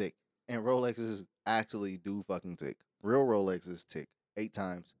don't tick. And Rolexes actually do fucking tick. Real Rolexes tick 8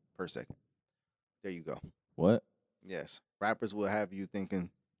 times per second. There you go. What? Yes. Rappers will have you thinking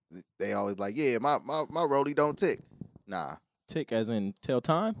they always like, yeah, my Rollie don't tick. Nah. Tick as in tell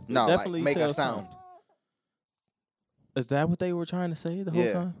time? It No, like definitely make a tells sound. time. Is that what they were trying to say the whole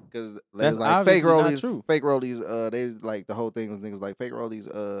Yeah. time? Because they That's was like fake obviously not rollies. true. Fake rollies. They like the whole thing was niggas like fake rollies.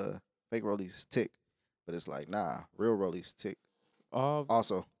 Fake rollies tick, but it's like nah, real rollies tick Oh,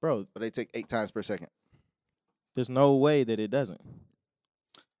 also, bro, but they tick 8 times per second. there's no way that it doesn't.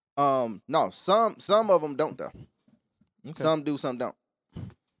 No, some of them don't though. Okay. Some do, some don't.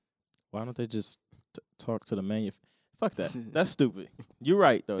 Why don't they just talk to the Fuck that. That's stupid. You're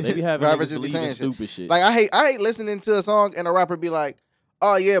right though. They be having Rappers niggas just be believe saying in shit. stupid shit. Like I hate listening to a song and a rapper be like,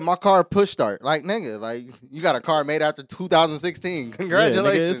 "Oh yeah, my car push start." Like nigga, like you got a car made after 2016. Yeah,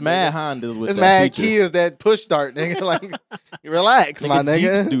 Congratulations. nigga, it's mad nigga. Hondas with It's that mad feature. Kias that push start, nigga. Like relax, my Jeeps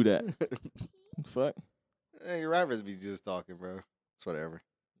nigga. do that. Fuck. Hey, rappers be just talking, bro. It's whatever.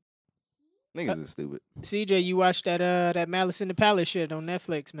 Niggas is stupid. CJ, you watched that Malice in the Palace shit on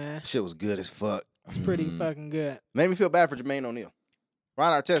Netflix, man. Shit was good as fuck. It's pretty Mhm. fucking good. Made me feel bad for Jermaine O'Neal.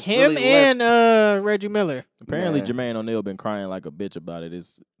 Ron Artest Him really and left. Reggie Miller. Apparently, Man. Jermaine O'Neal been crying like a bitch about it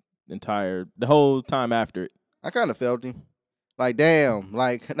the whole time after it. I kind of felt him. Like, damn.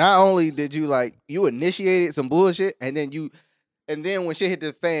 Like, not only did you you initiated some bullshit, and then when shit hit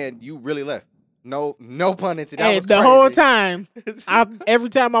the fan, you really left. No pun intended. That Hey, was the crazy. whole time, every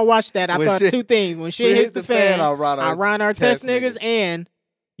time I watched that, I When thought shit- two things. When shit hits the fan, I Ron I Ron Artest niggas, niggas. and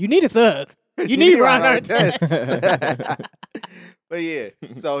you need a thug. You need Ron Artest. But yeah,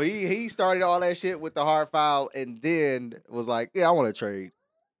 so he started all that shit with the hard foul, and then was like, "Yeah, I want to trade."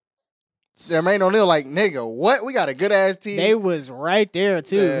 Jermaine O'Neal, like, nigga, what? We got a good ass team. They was right there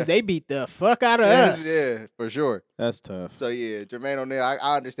too. Yeah. They beat the fuck out of Yes, us. yeah, for sure. That's tough. So yeah, Jermaine O'Neal,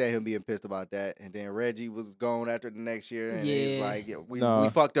 I understand him being pissed about that. And then Reggie was gone after the next year, and he's Yeah. like, yeah, we Nah.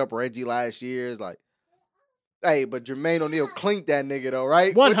 fucked up Reggie last year. It's like, hey, but Jermaine O'Neal clinked that nigga though,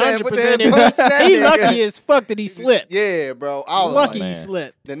 right? 100%. Punch, that He nigga. lucky as fuck that he slipped. Yeah, bro. I was Lucky like, he man.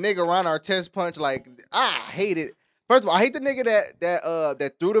 slipped. the nigga Ron Artest punch, like, I hate it. First of all, I hate the nigga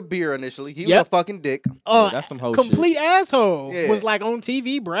that threw the beer initially. He was Yep. a fucking dick. Oh, that's some hoe complete asshole. Yeah. Was like on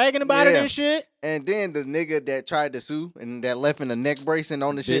TV bragging about it Yeah. and shit. And then the nigga that tried to sue and that left in the neck bracing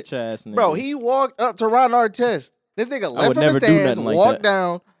on the shit. Bitch ass nigga. Bro, he walked up to Ron Artest. This nigga left would from the never do stands, nothing like walked that.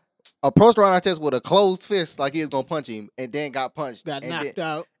 down, approached Ron Artest with a closed fist like he was gonna punch him, and then got punched. Got and knocked then,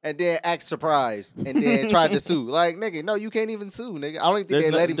 out. And then act surprised, and then tried to sue. Like, nigga, no, you can't even sue, nigga. I don't even think There's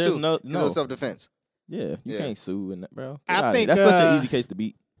they no- let him there's sue. no- It no. was self-defense. Yeah, you Yeah. can't sue in that, bro. I Get outta think, here. That's such an uh, easy case to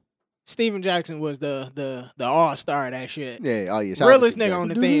beat. Steven Jackson was the all-star of that shit. Yeah, oh yeah. shout out to Realest Steve nigga on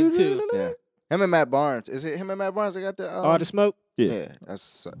Jackson. the theme too. Yeah. Him and Matt Barnes. Is it him and Matt Barnes that got the All the smoke. Yeah,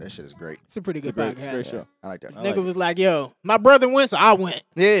 that shit is great. It's a pretty It's a good great, podcast. great show. I like that. I like Nigga it. was like, yo, my brother went, so I went.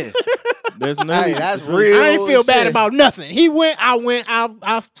 Yeah. There's no. Hey, that's it's really- real. I ain't feel bad shit. about nothing. He went, I went,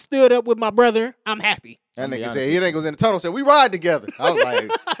 I stood up with my brother. I'm happy. That I'll be nigga honest said, with he nigga was in the tunnel, said, we ride together. I was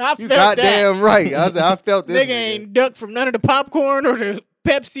like, I you felt that. goddamn right. I said, I felt this Nigga ain't ducked from none of the popcorn or the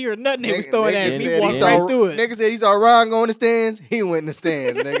Pepsi or nothing they was throwing at him. He said walked he saw- right through it. Nigga said he saw Ron go in the stands. He went in the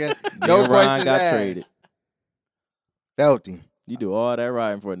stands, nigga. No Me and Ryan questions got asked. traded. Felt him. You do all that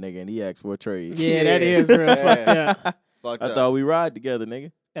riding for a nigga, and he asked for a trade. Yeah, that is real Yeah. fucked up. Fucked I up. thought we ride together,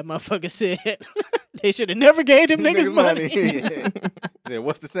 nigga. That motherfucker said they should have never gave them niggas money. Yeah. He said,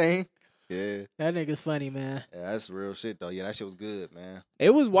 what's the same? Yeah. That nigga's funny, man. Yeah, that's real shit though. Yeah, that shit was good, man. It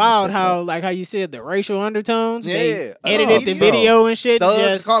was wild check how, like how you said, the racial undertones. They Yeah. edited the bro. video and shit. Thugs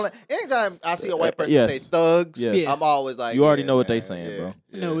Just, calling. Anytime I see a white person Yes. say thugs, Yes. Yeah. I'm always like, You already yeah, know what they man, saying, yeah, bro.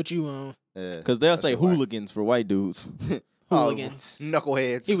 I know what you on. Yeah. Because they'll That's say a lie. hooligans for white dudes. Hooligans. Oh,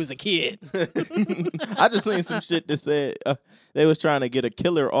 knuckleheads. He was a kid. I just seen some shit that said they was trying to get a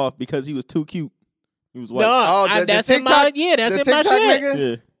killer off because he was too cute. He was white. No, Oh, the that's in my TikTok- that's the in my TikTok shit. nigga?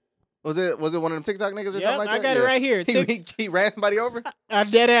 Yeah. Was it one of them TikTok niggas or Yep, something like that? I got it right here. He ran somebody over?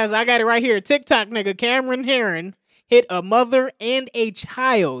 Dead ass. I got it right here. TikTok nigga Cameron Herron hit a mother and a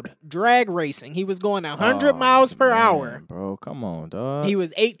child drag racing. He was going 100 Oh, miles per man, hour. Bro, come on, dog. He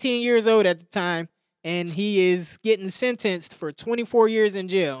was 18 years old at the time, and he is getting sentenced for 24 years in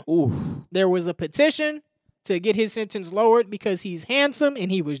jail. Oof. There was a petition to get his sentence lowered because he's handsome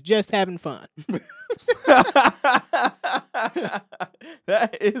and he was just having fun.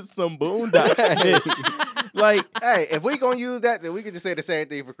 That is some boondock shit. Like, Hey, if we gonna use that, then we can just say the same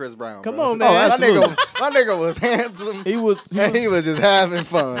thing for Chris Brown. Come bro. on, man. My nigga was handsome. he was, And he was just having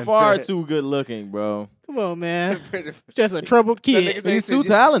fun. far too good looking, bro. Come on, man. Just a troubled That kid. nigga said, He's too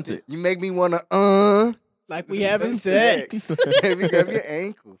talented. You make me wanna Like we having sex. Baby, grab your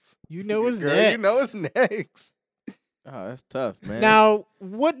ankles. You know what's Girl, next. you know what's next. Oh, that's tough, man. Now,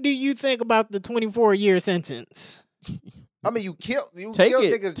 what do you think about the 24-year sentence? I mean, you killed take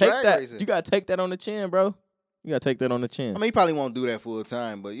niggas it. Take drag that. racing. You gotta take that on the chin, bro. You gotta take that on the chin. I mean, he probably won't do that full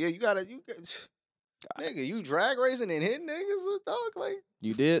time, but yeah, you gotta. Nigga, you drag racing and hitting niggas, dog. Like,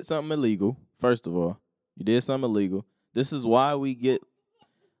 You did something illegal. First of all, you did something illegal. This is why we get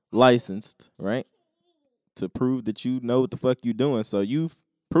licensed, right? To prove that you know what the fuck you doing. So you've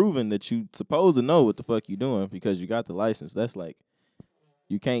proven that you supposed to know what the fuck you doing because you got the license. That's like,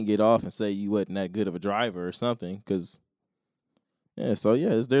 you can't get off and say you wasn't that good of a driver or something because, yeah, so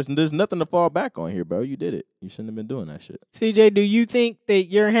yeah, there's nothing to fall back on here, bro. You did it. You shouldn't have been doing that shit. CJ, do you think that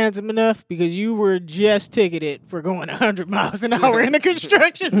you're handsome enough because you were just ticketed for going 100 miles an hour in a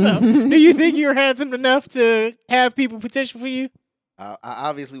construction zone? Do you think you're handsome enough to have people petition for you? I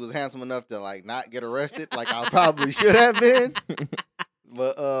obviously was handsome enough to like not get arrested, like I probably should have been.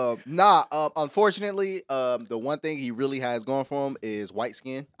 But unfortunately, the one thing he really has going for him is white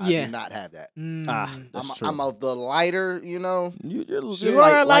skin. I Yeah. do not have that. That's true. I'm of the lighter, you know. You're You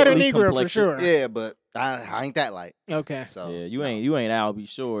are a lighter lightly Negro for complected. sure. Yeah, but I ain't that light. Okay. So Yeah, you ain't Al B.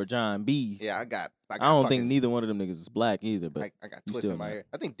 Shore, John B. Yeah, I got I don't think fucking- neither one of them niggas is black either. But I got you twisted still in my not. hair.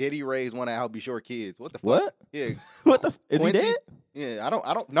 I think Diddy raised one of Al B. Shore kids. What the fuck? What? Yeah. What the? Is he Quincy? dead? Yeah, I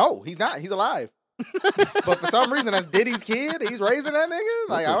don't know. He's not. He's alive. But for some reason, that's Diddy's kid. He's raising that nigga.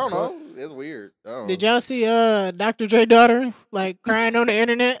 Like, the I don't fuck? know. It's weird. I don't Did know. y'all see Dr. Dre daughter like crying on the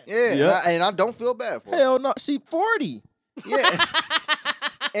internet? Yeah, Yep. and I don't feel bad for her. Hell no, she 40. Yeah.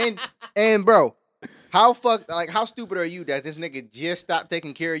 and bro, how stupid are you that this nigga just stopped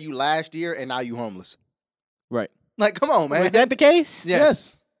taking care of you last year and now you homeless? Right. Like, come on, man. Was that the case?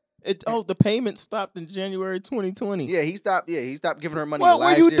 Yes. The payment stopped in January 2020. Yeah, he stopped giving her money What were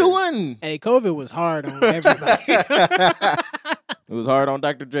last you year. doing? Hey, COVID was hard on everybody. It was hard on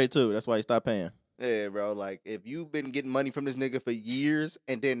Dr. Dre too. That's why he stopped paying. Yeah, bro. Like, if you've been getting money from this nigga for years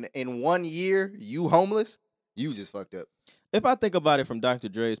and then in 1 year you homeless, you just fucked up. If I think about it from Dr.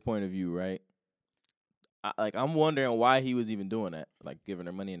 Dre's point of view, right? I'm wondering why he was even doing that, like giving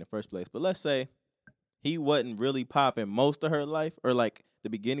her money in the first place. But let's say he wasn't really popping most of her life or like the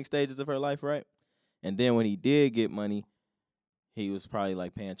beginning stages of her life, right? And then when he did get money, he was probably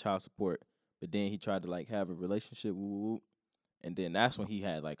like paying child support. But then he tried to like have a relationship, and then that's when he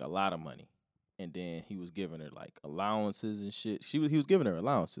had like a lot of money. And then he was giving her like allowances and shit. He was giving her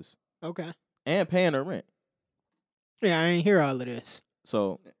allowances Okay. and paying her rent. Yeah, I ain't hear all of this.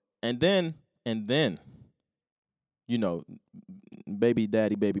 So, and then, you know, baby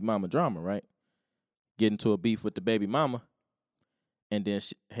daddy, baby mama drama, right? Get into a beef with the baby mama, and then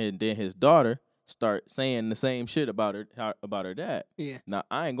his daughter start saying the same shit about her dad. Yeah. Now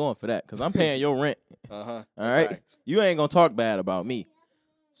I ain't going for that because I'm paying your rent. Uh-huh. All right, you ain't gonna talk bad about me.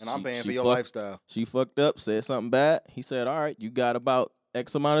 And I'm paying She for your fucked- lifestyle. She fucked up, said something bad. He said, "All right, you got about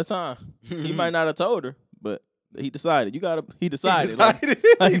X amount of time." He might not have told her, but he decided. He decided.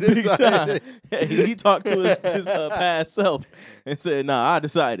 Like He Big decided. Sean. He talked to his past self and said, "Nah, I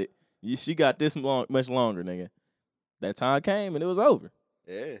decided. She got this much longer, nigga." That time came and it was over.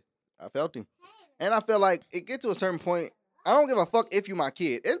 Yeah, I felt him. And I feel like it gets to a certain point. I don't give a fuck if you my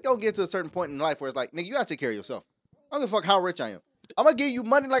kid. It's gonna get to a certain point in life where it's like, nigga, you gotta take care of yourself. I don't give a fuck how rich I am. I'm gonna give you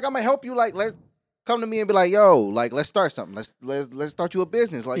money. Like, I'm gonna help you. Like, let's come to me and be like, yo, like, let's start something. Let's start you a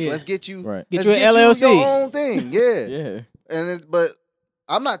business. Like, Yeah. let's get you Right. Get let's you an LLC. your own thing. Yeah. Yeah. But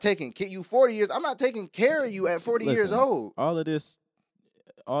I'm not taking you 40 years. I'm not taking care of you at 40 years Listen, old. All of this,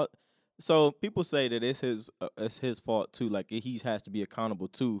 so people say that it's his fault too. Like he has to be accountable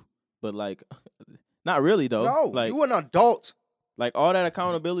too. But like, not really though. No, like you an adult. like all that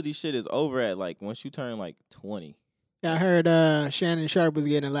accountability shit is over at like once you turn like 20. I heard Shannon Sharp was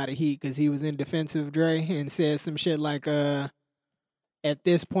getting a lot of heat because he was in defense of Dre and said some shit like, at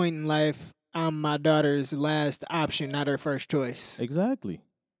this point in life, I'm my daughter's last option, not her first choice. Exactly.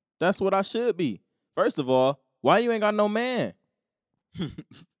 That's what I should be. First of all, why you ain't got no man?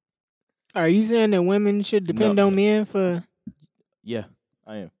 Are you saying that women should depend No. on men for? Yeah,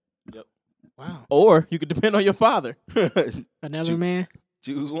 I am. Wow, Or you could depend on your father. another man.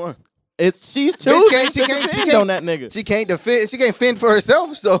 Choose one. She's Bitch choosing can't- to she can't- depend on that nigga. She can't defend. She can't fend for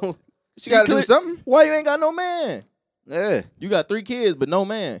herself. So she got to do could- something. Why you ain't got no man? Yeah. You got 3 kids, but no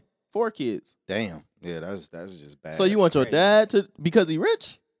man. 4 kids. Damn. Yeah, that's just bad. So you want your dad to because he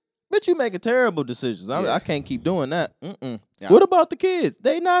rich? Bitch, you making terrible decisions. Yeah. I can't keep doing that. Yeah. What about the kids?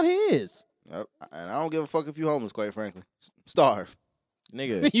 They not his. Yep. And I don't give a fuck if you homeless, quite frankly. Starve.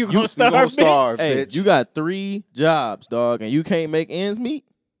 Nigga, You gonna You starve? gonna me? starve, hey, bitch. you got 3 jobs, dog, and you can't make ends meet?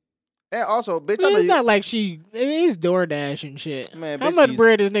 And also, bitch, I I mean, know it's you. not like she. It is DoorDash and shit. Man, How bitch, much she's-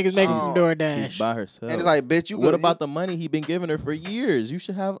 bread is niggas making from Oh, DoorDash? She's by herself. And it's like, bitch, you. what about the money he been giving her for years? You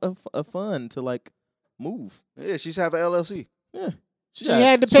should have a fund to like move. Yeah, she should have an LLC. Yeah, She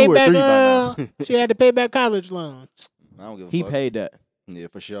had to pay back. She had to pay back college loans. I don't give a He fuck. paid that. Yeah,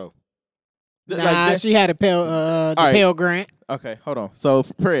 for sure. Nah, Like that- she had a Pell, right. Pell Grant. Okay, hold on. So,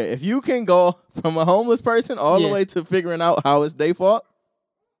 Fred, if you can go from a homeless person all the Yeah. way to figuring out how it's their fault,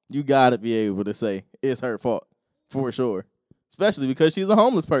 you gotta be able to say it's her fault for sure. Especially because she's a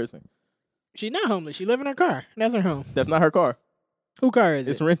homeless person. She's not homeless. She live in her car. That's her home. That's not her car. Who car is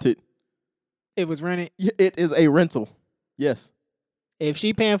It's it? rented. It was rented. It is a rental. Yes. If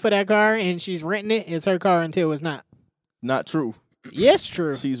she paying for that car and she's renting it, it's her car until it's not. Not true. Yes,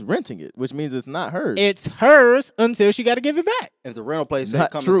 true. She's renting it, which means it's not hers. It's hers until she got to give it back. If the rental place Not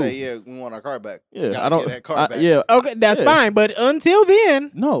come true. and say, yeah, we want our car back. you yeah, gotta I don't. get that car back. Yeah, Okay, that's Yeah. fine. But until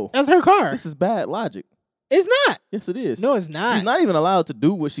then, no. that's her car. This is bad logic. It's not. Yes, it is. No, it's not. She's not even allowed to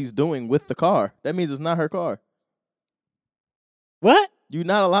do what she's doing with the car. That means it's not her car. What? You're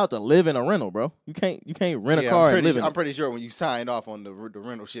not allowed to live in a rental, bro. You can't rent a Yeah, car I'm and live in I'm it. pretty sure when you signed off on the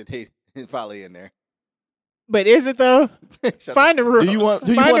rental shit, it's probably in there. But is it though? Shut Find the rules. Do you want Find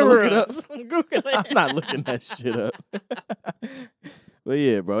to the look it rules. Google it. I'm not looking that shit up. But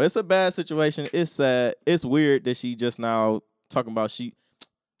yeah, bro, it's a bad situation. It's sad. It's weird that she just now talking about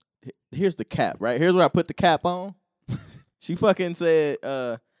here's the cap, right? Here's where I put the cap on. She fucking said,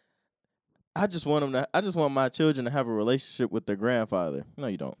 I just want my children to have a relationship with their grandfather. No,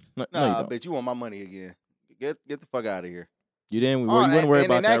 you don't. No, you Nah, I don't. bet you want my money again. Get the fuck out of here. You didn't. All You right, wouldn't worry and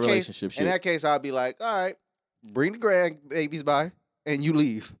about in that case- relationship shit. In that case, I'll be like, all right, bring the grandbabies by and you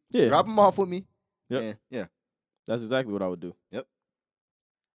leave. Yeah, Drop them off with me. Yep. And, yeah. that's exactly what I would do.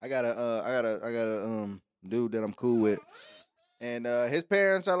 I got a dude that I'm cool with, and his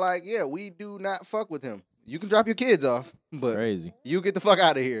parents are like, yeah, we do not fuck with him. You can drop your kids off, but Crazy. you get the fuck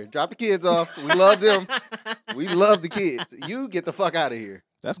out of here. Drop the kids off. We love them. We love the kids. You get the fuck out of here.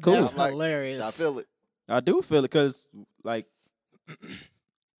 That's cool. That's I'm like, hilarious. I feel it. I do feel it because, like,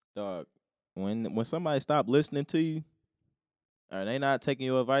 dog, when somebody stop listening to you, or they not taking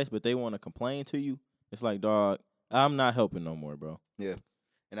your advice, but they want to complain to you, it's like, dog, I'm not helping no more, bro.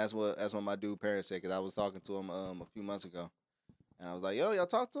 And that's what my dude parents said, because I was talking to him a few months ago. And I was like, yo, y'all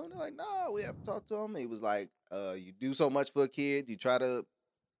talk to him? They're like, no, we haven't talked to him. He was like, you do so much for a kid. You try to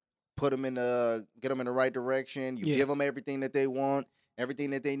put them get them in the right direction. You Yeah. give them everything that they want,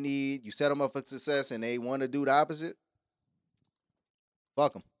 everything that they need. You set them up for success, and they want to do the opposite.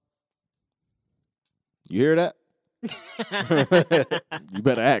 Fuck them. You hear that? You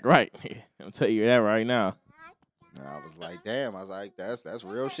better act right. I'm telling you that right now. And I was like, damn. I was like, that's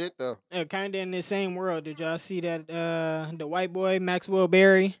real shit, though. Kind of in the same world. Did y'all see that the white boy Maxwell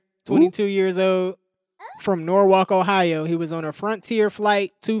Berry, 22 years old, from Norwalk, Ohio? He was on a Frontier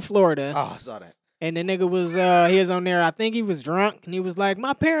flight to Florida, Oh, I saw that. and the nigga was he was on there. I think he was drunk, and he was like,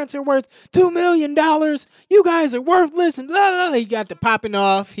 "My parents are worth $2 million. You guys are worthless." And blah, blah. He got to popping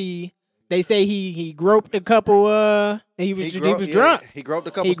off. They say he groped a couple. He was drunk. He groped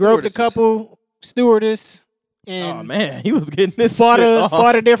a couple. He groped a stewardesses. couple stewardess. And Oh man, he was getting this. fought shit a off.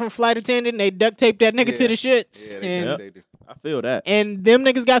 fought a different flight attendant. And they duct taped that nigga to Yeah. the shits, Yeah, they and did, they did. I feel that. and them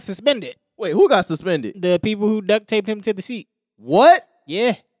niggas got suspended. Wait, who got suspended? The people who duct taped him to the seat. What?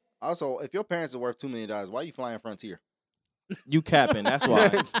 Yeah, Also, if your parents are worth $2 million, why are you flying Frontier? You capping? That's why.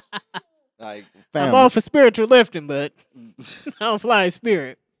 Like, I'm family. all for spiritual lifting, but I don't fly in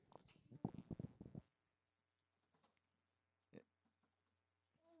spirit.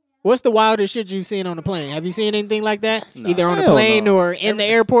 What's the wildest shit you've seen on a plane? Have you seen anything like that? Nah. Either on a Hell plane no. or in the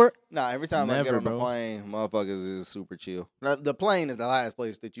airport? Nah, every time I get Never, on the bro. plane, motherfuckers is super chill. Now, the plane is the last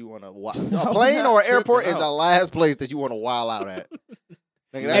place that you want to wild. A I'm plane not or an airport tripping is the out. last place that you want to wild out at.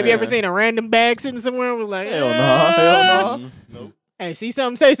 Nigga, Have you ever that's- seen a random bag sitting somewhere and was like, Hell no. "Eh." Hell no. Nope. Hey, see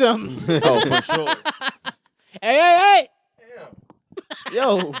something, say something. Oh, for sure. Hey,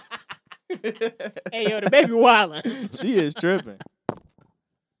 Yo, hey, yo, the baby wildin'. she is tripping.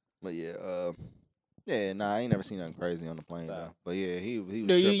 But yeah, nah, I ain't never seen nothing crazy on the plane Stop. though. But yeah, he was Do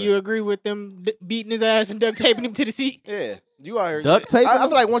tripping. you agree with them beating his ass and duct taping him to the seat? Yeah, you out here. Duct taping I them?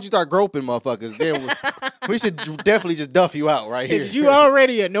 feel like once you start groping motherfuckers, then we should definitely just duff you out right here. You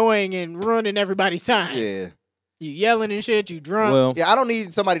already annoying and ruining everybody's time. Yeah. You yelling and shit. You drunk. Well, Yeah, I don't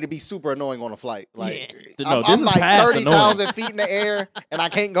need somebody to be super annoying on a flight. Like, No, I'm, this I'm is like past 30,000 feet in the air and I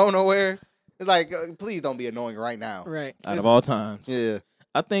can't go nowhere. It's like, please don't be annoying right now. right. out of all times. Yeah.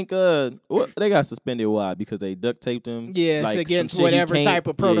 I think they got suspended. Why? Because they duct taped him. Yeah, like, it's against some shit he whatever can't- type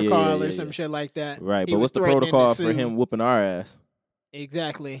of Yeah, yeah, protocol yeah, or yeah, some yeah. shit like that. Right, He but was what's the threatening to protocol for sue. him whooping our ass?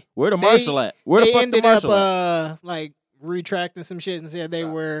 Exactly. Where the They- marshal at? Where the They fuck the ended marshal up at? like retracting some shit and said they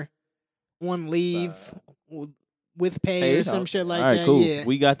were on leave with pay Hey, or it's some all- shit like all right, that. cool. Yeah.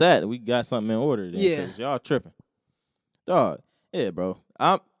 We got that. We got something in order. Then, Yeah. 'cause y'all tripping, dog. Yeah, bro.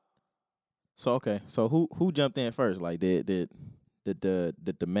 So okay. So who jumped in first? Like did did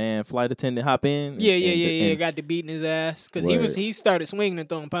the man flight attendant hop in? Yeah. Got to beating his ass because Word. he started swinging and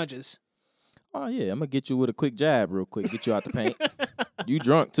throwing punches. Oh yeah, I'm gonna get you with a quick jab, real quick. Get you out the paint. You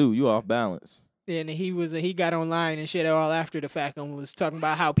drunk too. You off balance. And he got online and shit all after the fact and was talking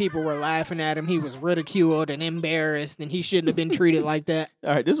about how people were laughing at him. He was ridiculed and embarrassed, and he shouldn't have been treated like that.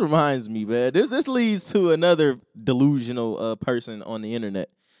 All right, this reminds me, man. This leads to another delusional person on the internet.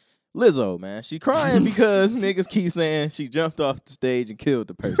 Lizzo, man. She crying because niggas keep saying she jumped off the stage and killed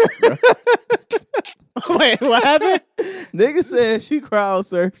the person, bro. Wait, what happened? Nigga said she crowd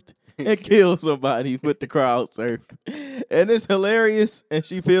surfed and killed somebody with the crowd surf. And it's hilarious, and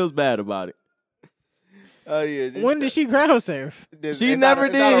she feels bad about it. Oh yeah. When did she crowd surf? She never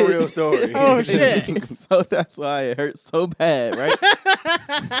It's not a did. real story. Oh, shit. So that's why it hurts so bad, right?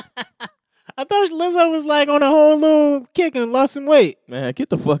 I thought Lizzo was like on a whole little kick and lost some weight. Man, get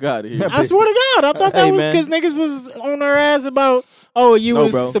the fuck out of here. I swear to God, I thought that Hey, was man. because niggas was on her ass about, oh, you No,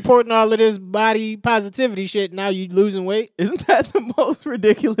 was bro. supporting all of this body positivity shit. Now you losing weight. Isn't that the most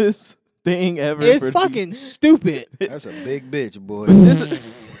ridiculous thing ever? It's for fucking stupid. That's a big bitch, boy. This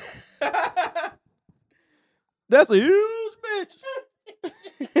is, that's a huge bitch.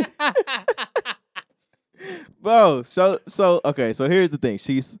 Bro, so okay, so here's the thing.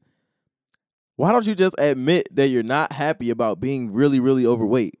 Why don't you just admit that you're not happy about being really, really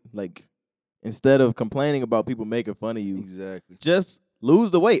overweight? Like, instead of complaining about people making fun of you, Exactly. just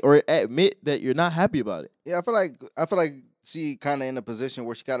lose the weight or admit that you're not happy about it. Yeah, I feel like she kind of in a position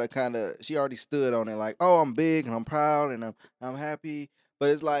where she already stood on it. Like, oh, I'm big and I'm proud and I'm happy. But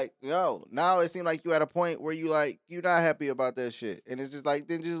it's like, yo, now it seems like you at a point where you're not happy about that shit, and it's just like,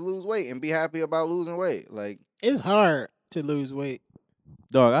 then just lose weight and be happy about losing weight. Like, It's hard to lose weight.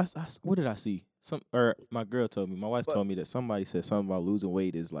 Dog, what did I see? My girl told me, my wife But- told me that somebody said something about losing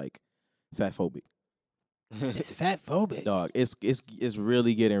weight is like fat phobic. It's fat phobic. Dog, it's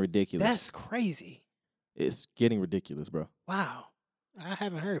really getting ridiculous. That's crazy. It's getting ridiculous, bro. Wow. I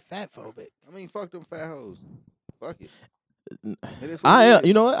haven't heard fat phobic. I mean, fuck them fat hoes. Fuck it. It is I it am. is.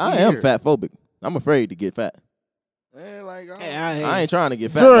 You know what? I We am here. fat phobic. I'm afraid to get fat. Yeah, like, Hey, I ain't trying to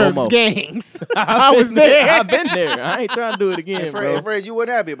get fat drugs, no more. gangs. I I was there. I've been there. I ain't trying to do it again, bro. Fred, you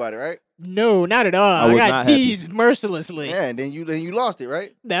wasn't happy about it, right? No, not at all. I I was got not happy. teased mercilessly. Yeah, and then you lost it,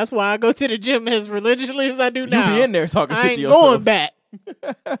 right? That's why I go to the gym as religiously as I do You now. be in there talking I shit ain't to yourself. going back.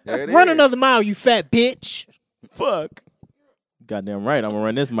 There it Run is. another mile, you fat bitch. Fuck. Goddamn right. I'm gonna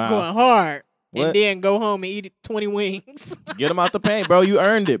run this mile. Going hard. What? And then go home and eat 20 wings. Get them out the paint, bro. You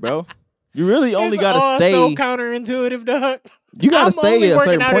earned it, bro. You really only It's gotta all stay. so counterintuitive, dog. You gotta I'm stay only at a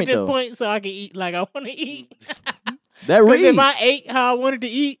working certain out point, at this though. point so I can eat like I want to eat. That Because reads. if I ate how I wanted to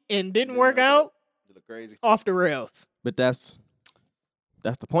eat and didn't work out, You look crazy. off the rails. But that's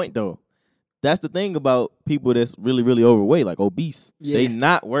the point, though. That's the thing about people that's really, really overweight, like obese. Yeah. They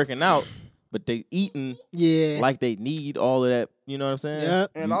not working out, but they eating Yeah. like they need all of that. You know what I'm saying?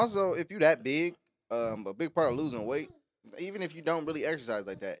 Yep. And also, if you that big, a big part of losing weight, even if you don't really exercise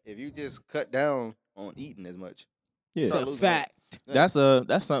like that, if you just cut down on eating as much, Yeah. It's Start a losing fact. That's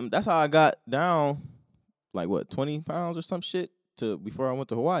something. That's how I got down, like what, 20 pounds or some shit to before I went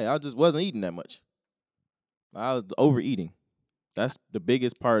to Hawaii. I just wasn't eating that much. I was overeating. That's the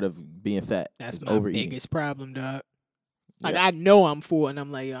biggest part of being fat. That's is my overeating. biggest problem, dog. Like, Yeah. I know I'm full, and I'm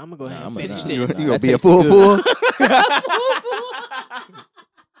like, yo, I'm going to go ahead and finish nah. this. You That gonna be a tastes full good.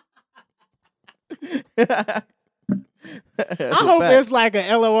 I hope there's like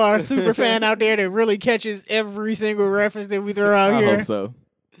a LOR super fan out there that really catches every single reference that we throw out I here. hope so.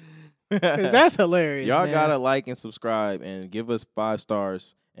 'Cause that's hilarious. Y'all man. gotta like and subscribe and give us 5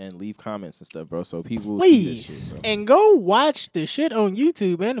 stars and leave comments and stuff, bro. So people will see this Please. shit, bro. And go watch the shit on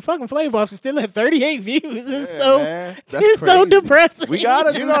YouTube, man. The fucking Flavor Offs is still at 38 views. It's man. That's it's so crazy. depressing. We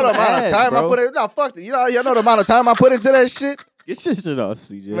gotta You do know the some amount ads, of time bro. I put in. No, fuck it. You know the amount of time I put into that shit, Get your shit off,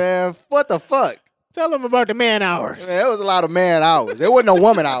 CJ. man. What the fuck? Tell them about the man hours. Man, it was a lot of man hours. It wasn't no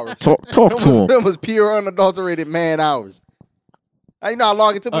woman hours. Talk It was pure unadulterated man hours. You know how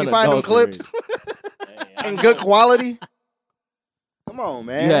long it took me to find them clips in good quality. Come on,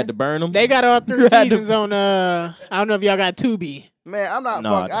 man. You had to burn them. They got all 3 You had to- seasons on, I don't know if y'all got Tubi. Man, I'm not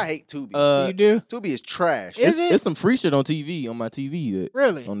Nah, fuck. I hate Tubi. You do? Tubi is trash. Is it? It's some free shit on TV on my TV that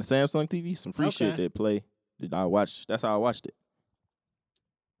Really? on the Samsung TV. Some free shit Okay. that play that I watch. That's how I watched it.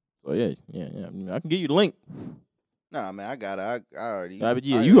 So yeah. I mean, I can give you the link. Nah, man, I got it. I already.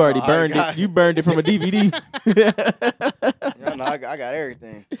 You already burned it. You burned it from a DVD. Yeah, no, I got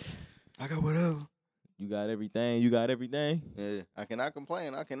everything. I got whatever. You got everything. You got everything. Yeah, I cannot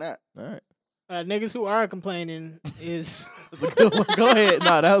complain. I cannot. All right. Niggas who are complaining is That's a good one. Go ahead.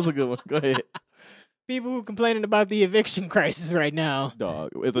 Nah, that was a good one. Go ahead. People who complaining about the eviction crisis right now.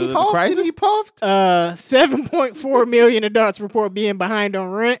 Dog, if there's a crisis, He puffed. 7.4 million adults report being behind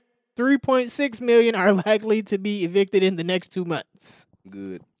on rent. 3.6 million are likely to be evicted in the next 2 months.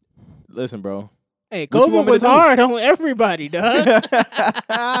 Good. listen, bro. Hey, What you COVID want me to was do? hard on everybody, dog.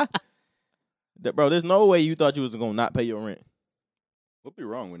 Bro, there's no way you thought you was gonna not pay your rent. What be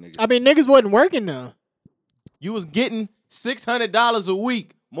wrong with niggas? I mean, niggas wasn't working though. You was getting $600 a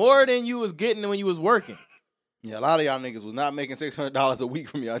week, more than you was getting when you was working. Yeah, a lot of y'all niggas was not making $600 a week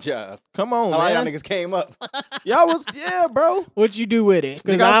from y'all job. Come on, A lot of y'all man. niggas came up. Y'all was, yeah, bro. What you do with it?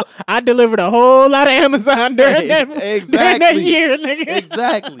 Because Nigga, I delivered a whole lot of Amazon during that, during that Exactly. year, nigga.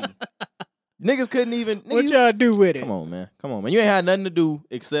 Exactly. Niggas couldn't even. What nigga, y'all do with it? Come on, man. Come on, man. You ain't had nothing to do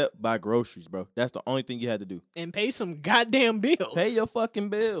except buy groceries, bro. That's the only thing you had to do. And pay some goddamn bills. Pay your fucking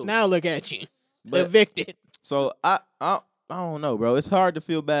bills. Now look at you, But- evicted. So I don't know, bro. It's hard to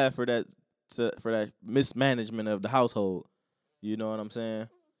feel bad for that mismanagement of the household. You know what I'm saying?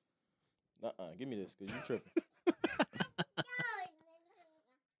 Give me this, cause you tripping.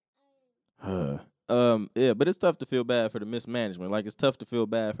 Yeah, but it's tough to feel bad for the mismanagement. Like it's tough to feel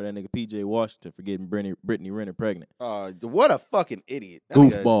bad for that nigga PJ Washington for getting Brittany Renner pregnant. What a fucking idiot. That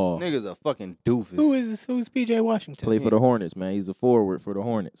Goofball. Nigga's a fucking doofus. Who's PJ Washington? Play for the Hornets, man. He's a forward for the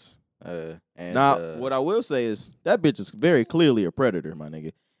Hornets. And, Now, what I will say is that bitch is very clearly a predator, my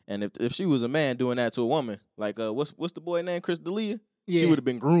nigga. And if she was a man doing that to a woman, like what's the boy name, Chris D'Elia? Yeah. She would have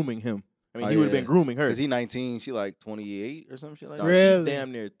been grooming him. I mean, Oh, he would have yeah. been grooming her. Because he 19, she like 28 or some shit like Dog, that. Really? She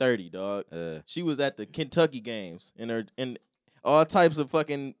damn near 30, dog. She was at the Kentucky games in all types of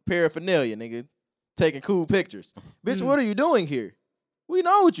fucking paraphernalia, nigga, taking cool pictures. Bitch, what are you doing here? We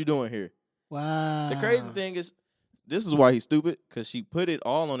know what you're doing here. Wow. The crazy thing is, this is why he's stupid, because she put it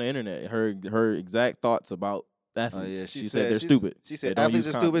all on the internet. Her exact thoughts about athletes. Yeah, she said they're stupid. She They said don't athletes are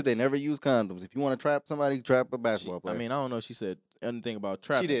use stupid. They condoms. never use condoms. If you want to trap somebody, trap a She- basketball player. I mean, I don't know. She said anything about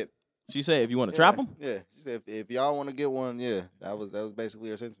trapping. she did. She said, if you want to trap them, Yeah, she said if y'all want to get one, yeah, that was basically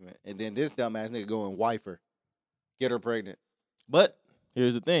her sentiment. And then this dumbass nigga go and wife her, get her pregnant. but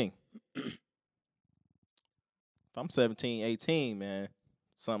here's the thing. If I'm 17, 18, man,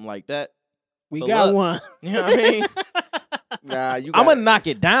 something like that, We the got luck. one. you know what I mean? Nah, you. I'm Gotta, gonna knock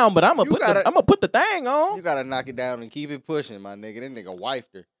it down, but I'm You gotta- gonna put the thing on. You gotta knock it down and keep it pushing, my nigga. That nigga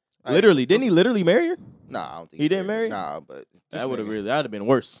wifed her. Like, Literally, didn't he literally marry her? Nah, I don't think He didn't marry her? Nah, but this That would have nigga- that'd have been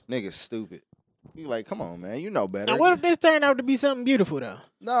worse. Nigga's stupid. You like, come on, man. You know better. Now, what if this turned out to be something beautiful though?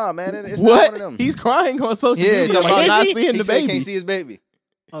 Nah, man. It's not one of What? them. He's crying on social yeah, media talking about Is not he? seeing he the said he baby. can't see his baby.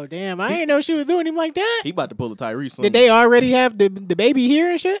 Oh damn, I didn't know she was doing him like that. He about to pull a Tyrese. Did they already have the baby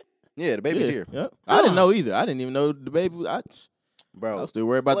here and shit? Yeah, the baby's here, Yep. I didn't know either. I didn't even know the baby. I bro. was still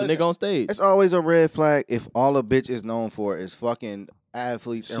worried about the Listen, nigga on stage. It's always a red flag if all a bitch is known for is fucking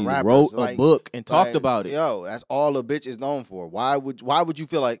athletes She and rappers. wrote Like, a book and talked like, about it. Yo, that's all a bitch is known for. Why would you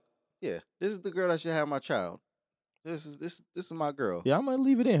feel like, yeah, this is the girl that should have my child. This is my girl. Yeah, I'm gonna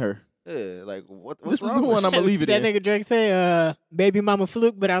leave it in her. Yeah, like what's This is wrong the with one you? I'm gonna leave it that in. nigga Drake say, baby mama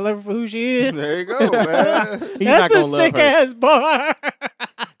fluke, but I love her for who she is. There you go, man. He's not That's gonna a love sick her. ass bar.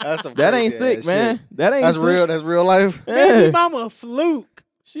 That's some That ain't crazy sick, ass man. shit. That ain't That's sick. real. That's real life. Yeah. Baby mama fluke.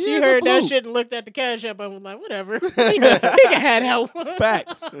 She is a heard that fluke. shit and looked at the cash app and was like, whatever. Nigga had help.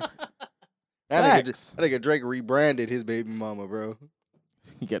 Facts. That Facts. nigga Drake rebranded his baby mama, bro.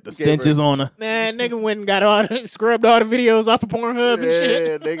 He got the Gave her- stenches on her. Man, nigga went and got scrubbed all the videos off of Pornhub and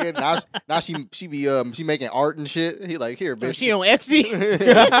shit. Yeah, nigga. Now she making art and shit. He like, here, So bitch. she on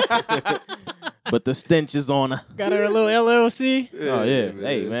Etsy. But the stench is on her. Got her a little LLC. Oh yeah.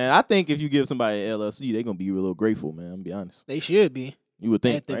 Hey man, I think if you give somebody an LLC, they gonna be a little grateful, man. I'm gonna be honest. They should be, You would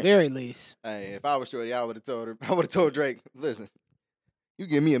think, at the right? very least. Hey, if I was Shorty, I would have told her. I would have told Drake, listen, you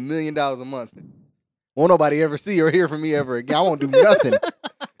give me $1 million a month. Won't nobody ever see or hear from me ever again. I won't do nothing.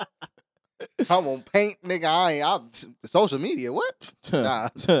 I won't paint, nigga. The social media. What? Nah.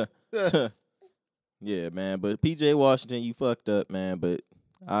 Yeah, man. But PJ Washington, you fucked up, man. But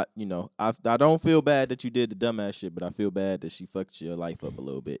I don't feel bad that you did the dumbass shit, but I feel bad that she fucked your life up a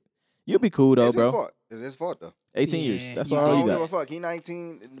little bit. You'll be cool though, It's his bro. fault. It's his fault though. 18 years. Yeah, That's you I all don't you give a got. fuck. He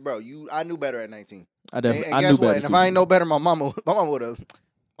 19, bro. I knew better at 19. I And definitely. I guess knew what? better. And if too. I ain't know better, my mama would have.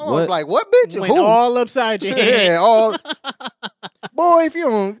 What? Like, what bitch? Went Who? all upside your head. Yeah, all. Boy, if you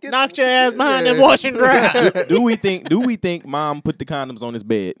don't get, Knocked your ass behind Yeah. that wash and dry. do we think mom put the condoms on his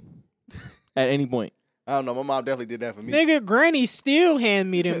bed at any point? I don't know. My mom definitely did that for me. Nigga, Granny still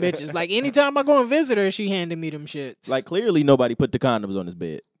hand me them bitches. Like anytime I go and visit her, she handed me them shits. Like clearly nobody put the condoms on his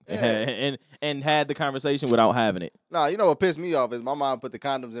bed Yeah. and had the conversation without having it. Nah, you know what pissed me off is my mom put the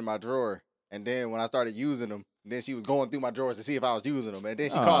condoms in my drawer, and then when I started using them, And then she was going through my drawers to see if I was using them. And then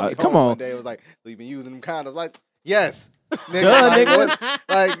she Aw, called me come home on. one day. It was like, so you been using them condoms? Like, yes. Nigga, Duh,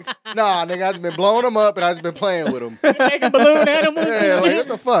 like, nigga. nah, nigga, I just been blowing them up and I just been playing with them. Making balloon animals. Yeah, and like, shit. what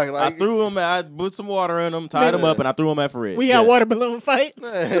the fuck? I Like, threw them. I put some water in them, tied them up, and I threw them at Fred. We got water balloon fights.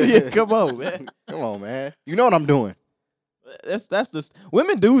 Yeah, come on, man. Come on, man. You know what I'm doing. That's the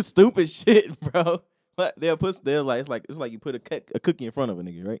women do stupid shit, bro. Like, they'll like it's like you put a cookie in front of a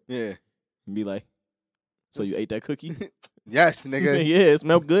nigga, right? Yeah. And be like, so you ate that cookie? Yes, nigga. Yeah, it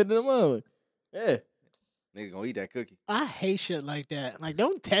smelled good in the mother. Yeah. Nigga gonna eat that cookie. I hate shit like that. Like,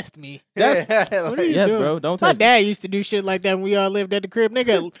 don't test me. That's- What are you Yes, doing? bro. Don't My touch me. dad used to do shit like that when we all lived at the crib.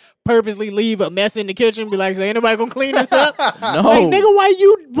 Nigga purposely leave a mess in the kitchen. Be like, so ain't nobody gonna clean this up? No. Like, nigga, why did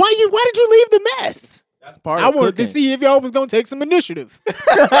you leave the mess? That's part I of wanted to cooking. see if y'all was gonna take some initiative. Get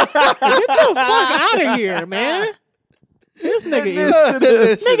the fuck out of here, man. This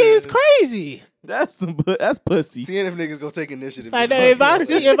nigga is crazy. That's pussy. Seeing if niggas gonna take initiative. Like, is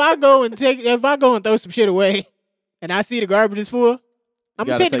if I go and throw some shit away, and I see the garbage is full, I'm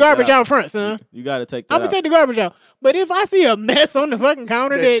gonna gotta take the take that garbage out. out front, son. You gotta take that I'm gonna out. take the garbage out. But if I see a mess on the fucking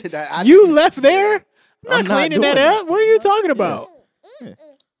counter That I- you left there, I'm I'm not not cleaning that doing up. What are you talking about? Yeah.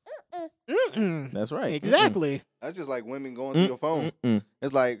 Mm-mm. That's right. Exactly. That's just like women going through your phone. Mm-mm.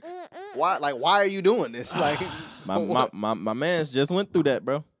 It's like, why? Like, why are you doing this? Like, My man's just went through that,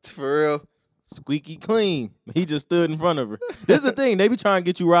 bro. for real. Squeaky clean. He just stood in front of her. This is the thing. They be trying to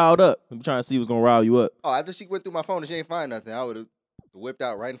get you riled up. They be trying to see what's gonna rile you up. Oh, after she went through my phone and she ain't find nothing, I would have whipped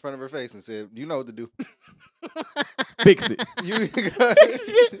out right in front of her face and said, "You know what to do. Fix it.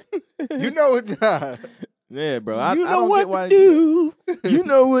 You know what? Nah. Yeah, bro. I You know don't what get why to do. You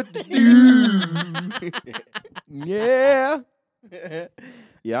know what to do. Yeah.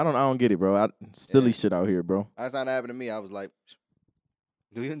 Yeah, I don't get it, bro. Silly shit out here, bro. That's not happened to me. I was like,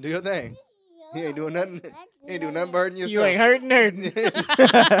 do your thing. You ain't doing nothing. You ain't doing nothing but hurting yourself. You ain't hurting. you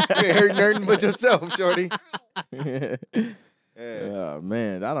ain't hurting nothing but yourself, shorty. Yeah. Oh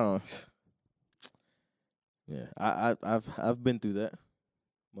man, I don't. Yeah, I've been through that.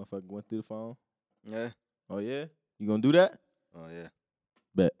 Motherfucker went through the phone. Yeah. Oh yeah, you gonna do that? Oh yeah.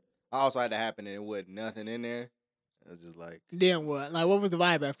 Bet. I also had to happen and it wasn't nothing in there. It was just like, Then what? Like, what was the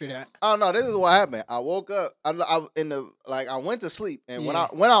vibe after that? oh no, this is what happened. I woke up. I went to sleep, and Yeah.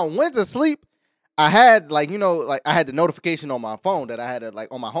 when I went to sleep, I had I had the notification on my phone that I had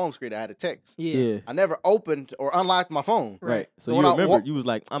on my home screen. I had a text. Yeah. I never opened or unlocked my phone. Right. So, So you when I remember, wa- you was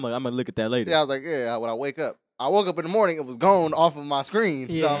like, I'm gonna look at that later. Yeah, I was like, yeah. When I wake up, I woke up in the morning. It was gone off of my screen.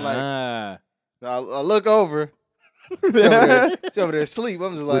 So Yeah. I'm like, Ah, I look over. She over there asleep.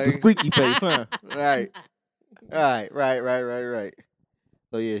 I'm just with like, the squeaky face, huh? right.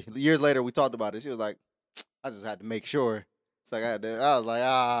 So yeah, years later we talked about it. She was like, I just had to make sure. It's like I was like,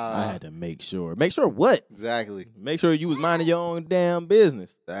 I had to make sure. Make sure what? exactly. Make sure you was minding your own damn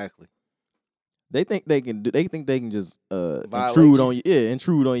business. Exactly. They think they can do. They think they can just Violate intrude you. on you. Yeah,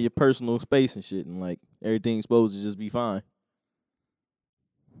 intrude on your personal space and shit, and like everything's supposed to just be fine.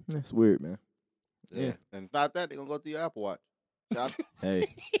 That's weird, man. Yeah. And not that, they're gonna go through your Apple Watch. Hey,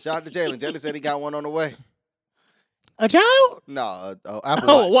 Shout out to Jalen. Jalen said he got one on the way. A child? No, Apple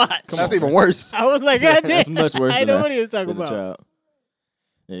Oh, Watch. watch. That's even worse. I was like, God damn. that's much worse. I than know that. what he was talking than a about. child.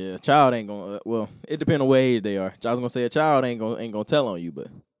 Yeah, a child ain't gonna. Well, it depends on what age they are. I was gonna say a child ain't gonna tell on you, but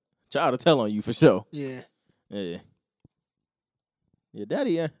child will tell on you for sure. Yeah. Yeah. Yeah,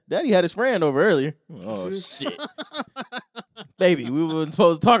 Daddy had his friend over earlier. Oh shit, baby, we weren't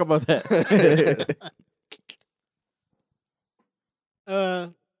supposed to talk about that.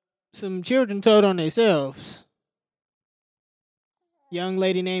 Some children told on themselves. Young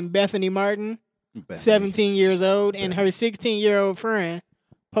lady named Bethany Martin, 17 years old, and her 16-year-old friend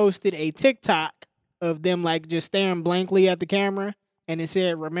posted a TikTok of them like just staring blankly at the camera, and it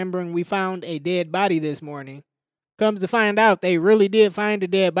said, "Remembering we found a dead body this morning." Comes to find out, they really did find a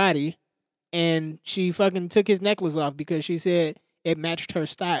dead body, and she fucking took his necklace off because she said it matched her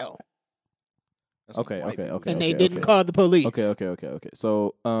style, Okay. and they didn't call the police. Okay.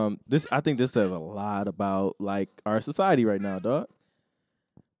 So, I think this says a lot about like our society right now, dog.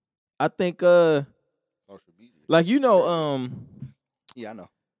 I think, Social media. like Yeah, I know.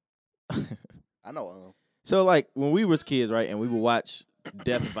 I know. so like when we was kids, right, and we would watch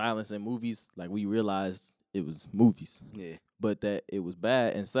death and violence in movies, like we realized it was movies, Yeah. but that it was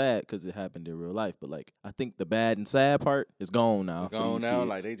bad and sad because it happened in real life. But like, I think the bad and sad part is gone now. It's for gone these now. kids.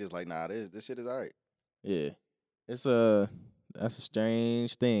 Like they just like, nah, this shit is all right. Yeah, it's that's a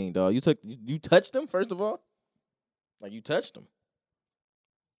strange thing, dog. You touched him first of all, like you touched him.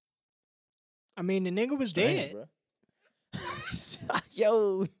 I mean, the nigga was Strange, dead. bro.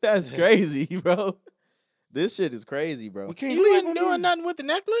 Yo, that's crazy, bro. This shit is crazy, bro. We can't He leave wasn't him doing here. nothing with the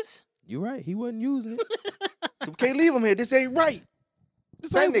necklace. You right. He wasn't using it. So we can't leave him here. This ain't right.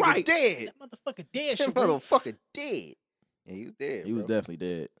 This That ain't nigga right. dead. That motherfucker dead. That Sharif. motherfucker dead. Yeah, he was dead. He was bro. definitely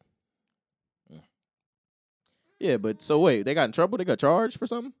dead. Yeah, but so wait, they got in trouble? They got charged for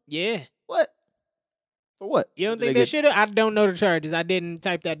something? Yeah. What? For what? You don't Did think they that get- shit? I don't know the charges. I didn't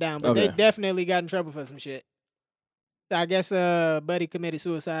type that down, but they Okay. definitely got in trouble for some shit. I guess Buddy committed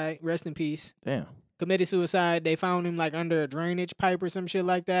suicide. Rest in peace. Damn. Committed suicide. They found him like under a drainage pipe or some shit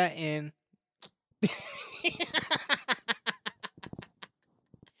like that, and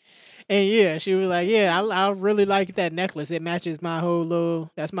and yeah, she was like, "Yeah, I really like that necklace. It matches my whole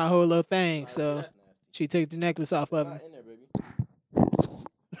little. That's my whole little thing." So she took the necklace off of him.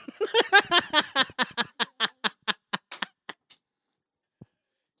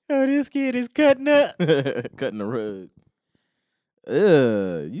 Oh, this kid is cutting up. Cutting the rug.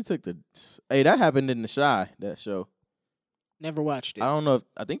 You took the. Hey, that happened in the Shy, that show. Never watched it. I don't know if.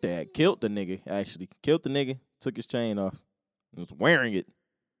 I think they had killed the nigga, actually. Killed the nigga, took his chain off. And was wearing it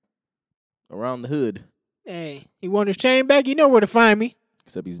around the hood. Hey, he want his chain back? You know where to find me.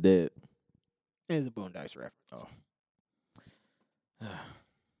 Except he's dead. There's a Boondocks reference. Oh.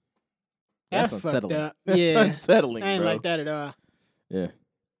 That's unsettling. fucked up. That's Yeah. unsettling, I ain't bro. like that at all. Yeah.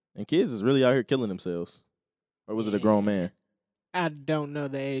 And kids is really out here killing themselves. Or was it a grown man? I don't know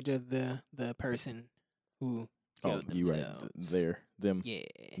the age of the person who killed you right. themselves. There. Them. Yeah.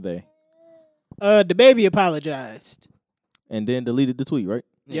 They. The baby apologized. And then deleted the tweet, right?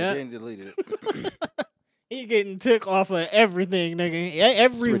 Yeah. Then deleted it. He getting took off of everything, nigga.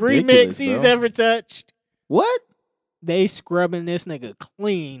 Every It's remix ridiculous, he's bro. ever touched, What? they scrubbing this nigga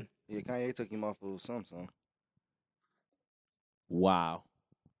clean. Yeah, Kanye took him off of some song. Wow.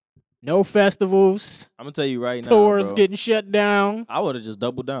 No festivals, I'm gonna tell you right now. tours Bro, getting shut down. I would have just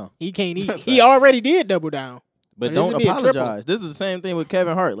doubled down. He can't eat. He already did double down. But But don't this'll be a triple. apologize. This is the same thing with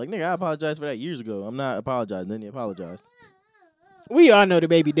Kevin Hart. Like, nigga, I apologized for that years ago. I'm not apologizing. Then he apologized. We all know the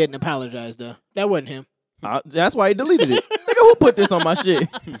baby didn't apologize though. That wasn't him. That's why he deleted it. Nigga, who put this on my shit?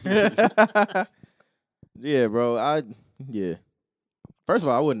 Yeah, bro. Yeah. First of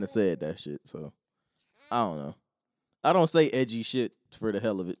all, I wouldn't have said that shit. So I don't know. I don't say edgy shit for the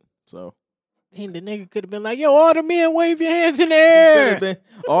hell of it. So And the nigga could have been like, "Yo, all the men, wave your hands in the could air." have been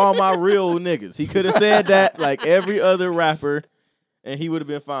all my real niggas. He could have said that like every other rapper, and he would have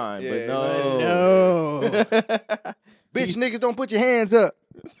been fine. Yeah, but No, Bitch, niggas, don't put your hands up.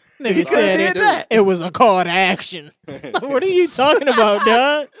 nigga said did it. that. It was a call to action. What are you talking about,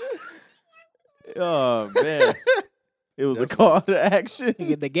 dog? Oh man, it was a call to action.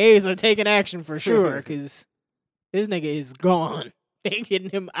 Nigga, the gays are taking action for sure because this nigga is gone. They getting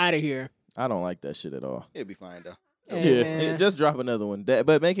him out of here. I don't like that shit at all. It'll be fine though. Yeah, just drop another one,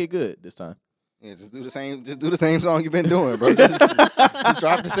 but make it good this time. Yeah, just do the same. Just do the same song you've been doing, bro. Just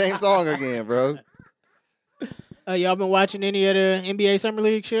drop the same song again, bro. Y'all been watching any of the NBA Summer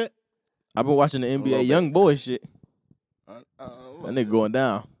League shit? I've been watching the little NBA bit. Young Boy shit. That That nigga going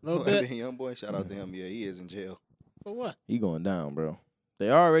down. A little bit. Young boy, shout out to him. Yeah, he is in jail. For what? He going down, bro.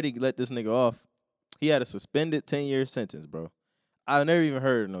 They already let this nigga off. He had a suspended 10-year sentence, bro. I've never even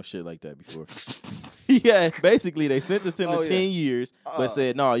heard of no shit like that before. Yeah, basically they sentenced him Oh, to 10 years, but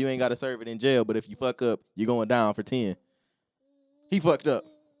said, no, you ain't got to serve it in jail, but if you fuck up, you're going down for 10. He fucked up.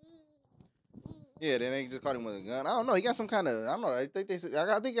 Yeah, then they just caught him with a gun. I don't know. He got some kind of. I don't know. I think they said.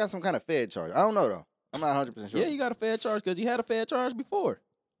 I think he got some kind of Fed charge. I don't know though. I'm not 100% sure. Yeah, he got a fair charge because he had a fair charge before.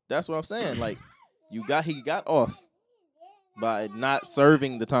 That's what I'm saying. Like, he got off by not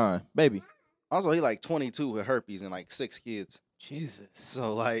serving the time. Baby. Also, he like 22 with herpes and like 6 kids. Jesus.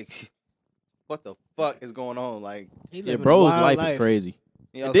 So like, what the fuck is going on? Like, He Yeah, living a bro's wild life is crazy.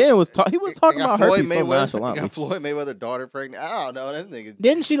 you know, And then he was talking got about Floyd herpes so Mayweather. nonchalantly. Got Floyd Mayweather's daughter pregnant. I don't know. This nigga.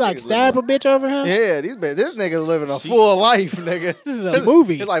 Didn't she like Niggas stab a living bitch over him? Yeah, this nigga living a full life, nigga. This is a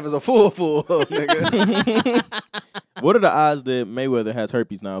movie. His life is a full, nigga. What are the odds that Mayweather has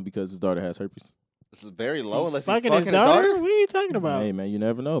herpes now because his daughter has herpes? This is very low unless he's Fucking fucking his daughter? What are you talking about? Hey, man, you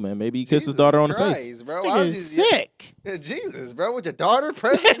never know, man. Maybe he kissed his Jesus daughter on the Christ, face. bro. This Why nigga would is you- sick. Yeah, Jesus, bro, with your daughter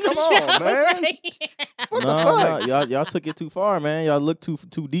pregnant? Come on, man. What the fuck? Y'all took it too far, man. Y'all looked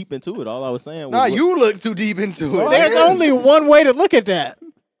too deep into it. All I was saying was, Nah, you look too deep into it. There's nigga. only one way to look at that.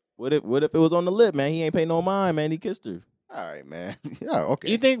 what if it was on the lip, man? He ain't pay no mind, man. He kissed her. All right, man. Yeah, okay.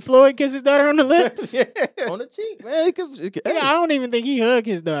 You think Floyd kissed his daughter on the lips? yeah. On the cheek, man. Yeah, I don't even think he hugged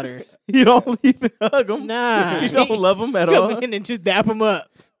his daughters. You don't even hug him. Nah. You don't love him at Come all. in and just dap him up.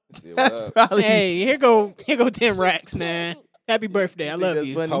 Yeah, That's what up? probably Hey, here go 10 racks, man. Happy birthday. I love that's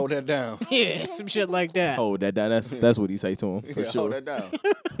you. funny? Hold that down. Yeah, some shit like that. Hold that down. That's what he say to him for Yeah, sure. Hold that down.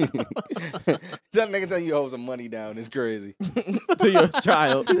 That nigga tell you hold some money down. It's crazy. To your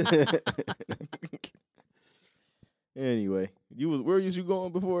child. Anyway, where was you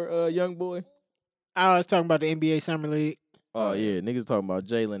going before young boy? I was talking about the NBA Summer League. Oh yeah, niggas talking about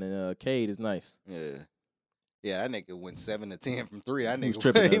Jalen and Cade is nice. Yeah. Yeah, that nigga went 7 to 10 from 3. That He was nigga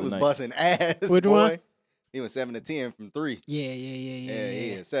tripping the he other was night. busting ass. Which boy. one? He went 7 to 10 from 3. Yeah.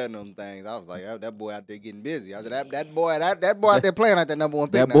 Yeah, setting them things. I was like, oh, that boy out there getting busy. I said, that boy out there playing like that number one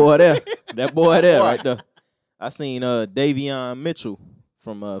pick. That now. boy there, that boy there, Boy. right there. I seen Davion Mitchell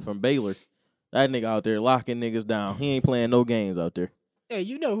from Baylor. That nigga out there locking niggas down. He ain't playing no games out there. Hey,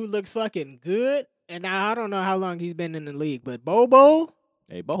 you know who looks fucking good? And I don't know how long he's been in the league, but Bobo,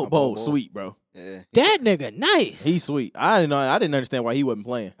 Hey, Bo Bobo. sweet, bro. Yeah. that nigga nice. He's sweet. I didn't understand why he wasn't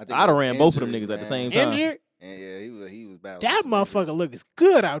playing. I think I'd have it's ran both of them injuries, niggas at the man. same time. injured. And yeah, he was battling. That some motherfucker injuries. looks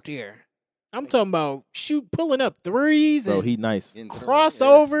good out there. I'm talking about pulling up threes So and he nice. Getting to the-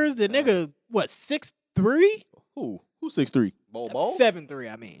 crossovers. The nigga, what, 6'3"? Who's 6'3"? Bo?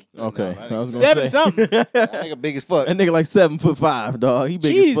 7'3", I mean. Okay, No, I was gonna 7 say. something. That nigga big as fuck. That nigga like 7'5", dog. He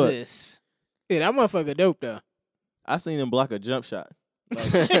big as fuck. Jesus. Yeah, that motherfucker dope, though. I seen him block a jump shot.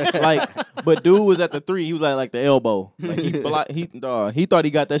 But dude was at the 3. He was at like the elbow. Like he thought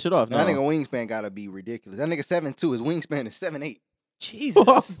he got that shit off. That No. nigga wingspan gotta be ridiculous. That nigga 7'2". His wingspan is 7'8". Jesus.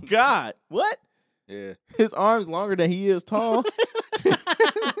 Oh God, what? Yeah. His arms longer than he is tall.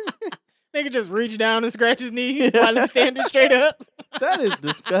 Nigga just reach down and scratch his knees while he's standing straight up. That is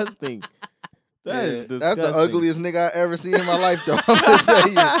disgusting. That is Yeah, disgusting. That's the ugliest nigga I ever seen in my life, though.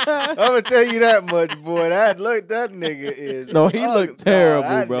 I'm gonna tell you that much, boy. That nigga is. No, he look ugly. terrible,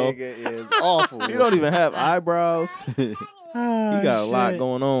 That bro. nigga is awful. He don't even have eyebrows. He Oh, got a lot shit.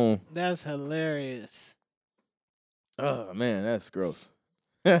 going on. That's hilarious. Oh man, that's gross.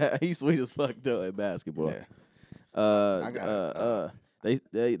 He's sweet as fuck though at basketball. Yeah. I got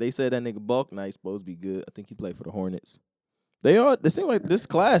They said that nigga Bulk Knight supposed to be good. I think he played for the Hornets. They seem like this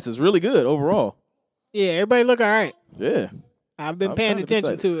class is really good overall. Yeah, everybody look all right. Yeah. I've been I'm paying kind of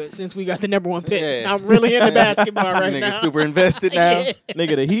attention excited. to it since we got the number 1 pick. Yeah. I'm really into basketball right Nigga now. super invested now. Yeah.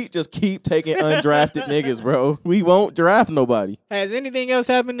 Nigga, the Heat just keep taking undrafted niggas, bro. We won't draft nobody. Has anything else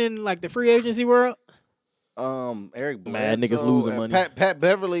happened in like the free agency world? Eric Bledsoe. Mad niggas losing money. Pat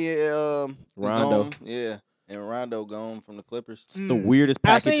Beverly is Rondo. gone. Yeah. And Rondo gone from the Clippers. It's the weirdest I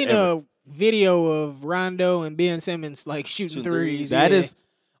package seen ever. a video of Rondo and Ben Simmons like shooting Shooting threes. threes. That yeah. is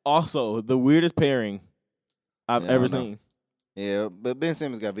also the weirdest pairing I've Yeah, I ever don't know. seen. Yeah, but Ben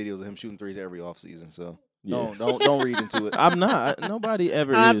Simmons got videos of him shooting threes every offseason, so Yeah. don't read into it. I'm not. Nobody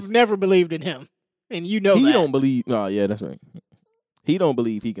ever I've is. never believed in him, and you know He that. don't believe. Oh yeah, that's right. He don't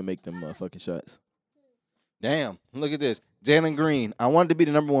believe he can make them fucking shots. Damn, look at this. Jalen Green. I wanted to be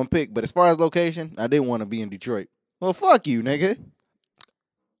the number 1 pick, but as far as location, I didn't want to be in Detroit. Well, fuck you, nigga.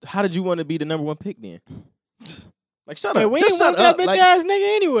 How did you want to be the number 1 pick then? Like shut Hey, up. we Just ain't shut want that up. bitch Like, ass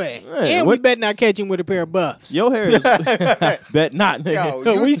nigga anyway, Man, and we what- better not catch him with a pair of buffs. your hair is bet not, nigga.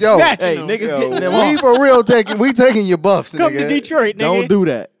 Yo, we yo, snatching hey, them. niggas getting them we off. for real taking your buffs, Come nigga. to Detroit, nigga. Don't do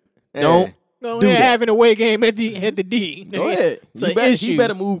that. Hey. Don't. Go do ahead, that. having a away game at the D. Go nigga. ahead. It's You an better, issue. he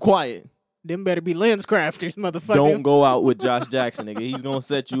better move quiet. Them better be lens crafters, motherfucker. Don't go out with Josh Jackson, nigga. He's gonna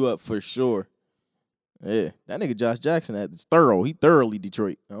set you up for sure. Yeah, that nigga Josh Jackson is thorough. He thoroughly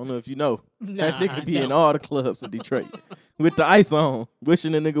Detroit. I don't know if you know. Nah, That nigga be I in don't. all the clubs in Detroit with the ice on,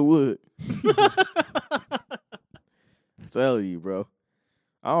 wishing a nigga would. Tell you, bro.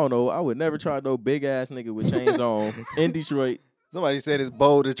 I don't know. I would never try no big ass nigga with chains on in Detroit. Somebody said it's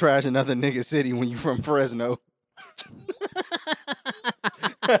bold to trash another nigga city when you from Fresno.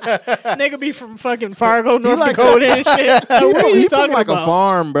 Nigga be from fucking Fargo, North like- Dakota and shit. Like, what are you he from talking like about? a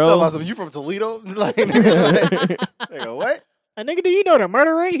farm, bro. You from Toledo? Like, nigga, what? Nigga, do you know the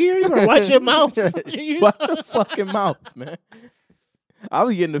murder rate here? You better watch your mouth. You- Watch your fucking mouth, man. I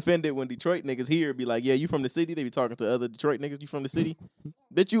was getting offended when Detroit niggas here be like, yeah, you from the city? They be talking to other Detroit niggas, you from the city?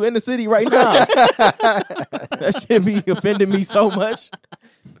 Bitch, you in the city right now. That shit be offending me so much.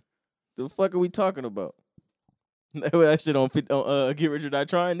 The fuck are we talking about? That shit on Get Rich or Die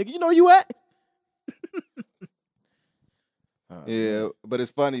Trying. Nigga, you know where you at? Yeah, but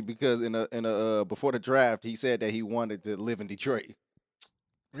it's funny because in a before the draft, he said that he wanted to live in Detroit.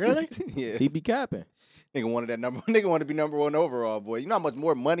 Really? Yeah, He be capping. nigga wanted that number. Nigga wanted to be number 1 overall, boy. You know how much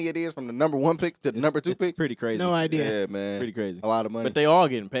more money it is from the number 1 pick to the number 2 It's pick? pretty crazy. No idea. Yeah, man, Pretty crazy. a lot of money. But they all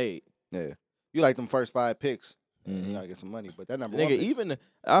getting paid. yeah, you like them first 5 picks. Mhm. You gotta get some money, but that number 1 Nigga, pick, even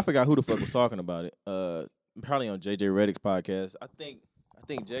I forgot who the fuck was talking about it. Probably on JJ Redick's podcast. I think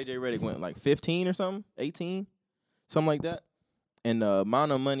JJ Redick went like 15 or something, 18, something like that. and the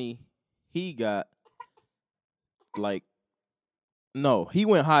amount of money he got, like, no, he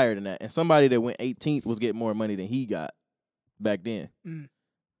went higher than that. And somebody that went 18th was getting more money than he got back then. Mm.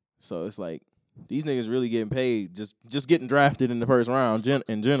 So it's like these niggas really getting paid just getting drafted in the first round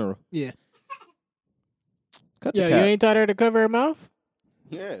in general. Yeah. Cut the Yeah, cap. you ain't taught her to cover her mouth?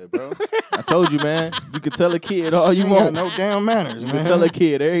 Yeah, bro. I told you, man. You could tell a kid all you ain't got want. no damn manners, You man. can tell a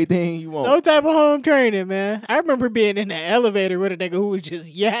kid everything you want. No type of home training, man. I remember being in the elevator with a nigga who was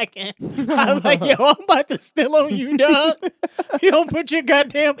just yakking. I was like, yo, I'm about to steal on you, dog. You don't put your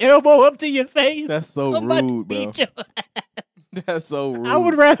goddamn elbow up to your face. That's so I'm about to rude, bro. beat your- That's so rude. I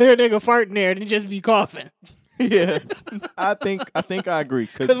would rather a nigga fart in there than just be coughing. Yeah, I think I agree.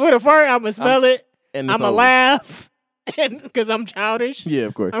 Because with a fart, I'm going to smell it. And I'm it's going to over. laugh. And because I'm childish. Yeah,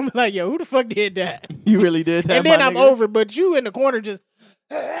 of course. I'm like, yo, who the fuck did that? You really did that. And then my I'm nigga? over, but you in the corner just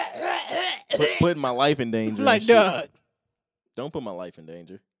Putting my life in danger. like, and shit. Doug. Don't put my life in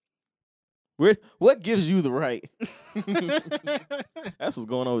danger. What gives you the right? That's what's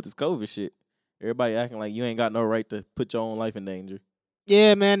going on with this COVID shit. Everybody acting like you ain't got no right to put your own life in danger.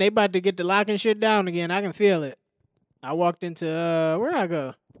 Yeah, man, they about to get the locking shit down again. I can feel it. I walked into where I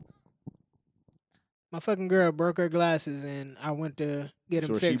go. My fucking girl broke her glasses, and I went to get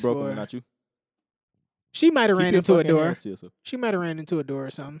them Sure, she fixed broke for them, her. not you. She might have Keep ran your into a fucking door. hands to yourself. She might have ran into a door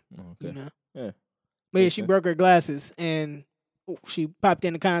or something. Oh, You okay. know. Yeah. But yeah, Makes she sense. broke her glasses, and she popped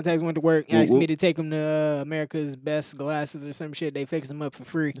into contacts, went to work, Whoop, asked me whoop. to take them to America's Best Glasses or some shit. They fixed them up for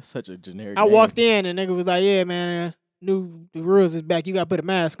free. That's such a generic. I name. walked in, and nigga was like, "Yeah, man, the rules is back. You got to put a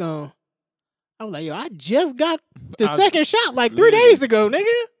mask on." I was like, "Yo, I just got the I- second shot like 3 literally. days ago,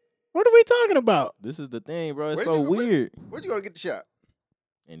 nigga. What are we talking about?" This is the thing, bro. It's Where'd so you go- weird. Where'd you go to get the shot?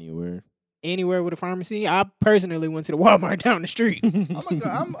 Anywhere. Anywhere with a pharmacy? I personally went to the Walmart down the street. I'm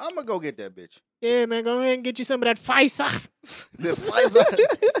gonna go get that bitch. Yeah, man, go ahead and get you some of that Pfizer. The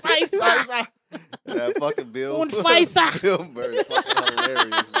Pfizer. Pfizer. That fucking Bill. Un Pfizer. Bill Burr is fucking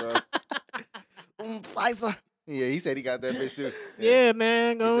hilarious, bro. Pfizer. Yeah, he said he got that bitch too. Yeah,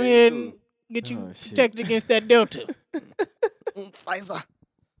 man, go He said ahead he and get you Oh, shit. protected against that Delta. Pfizer.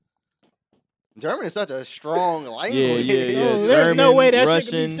 German is such a strong language. Yeah, yeah, So yeah. there's no German, way that shit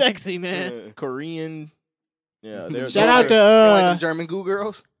could be Russian. sexy, man. Korean. Yeah. they're- Shout they're out like- to You like them German goo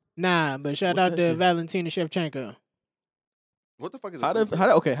girls? nah, but shout What's out that to shit? Valentina Shevchenko. What the fuck is How a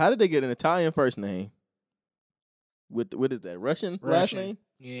did how did they get an Italian first name? What is that? Russian last Russian. name?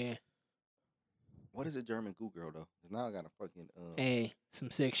 Yeah, What is a German goo girl though? 'Cause now I got a fucking. hey,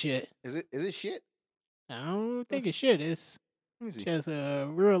 some sick shit. Is it shit? I don't think it's shit. It's Let me see. just a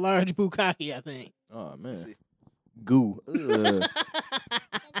real large bukkake, I think. Oh man, Let's see. goo. Ugh.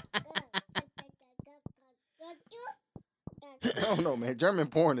 I don't know, man. German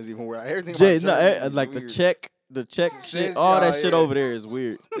porn is even weird. Everything Jay, about no, German is like weird. the Czech shit, Says, all that yeah, shit yeah. over there is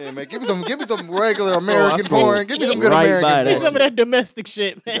weird. Yeah, man. Give me some regular I American scroll porn. Give me some good right American by porn. that Get some of that domestic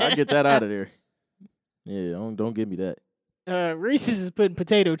shit, man. I get that out of there. Yeah, don't give me that. Reese's is putting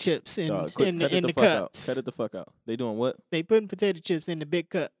potato chips in Dog, cut it in the the fuck out. cups. Cut it the fuck out. They doing what? They putting potato chips in the big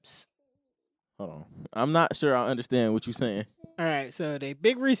cups. Hold on. I'm not sure I understand what you're saying. All right, so they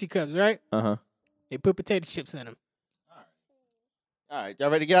big Reese cups, right? Uh huh. They put potato chips in them. All right, y'all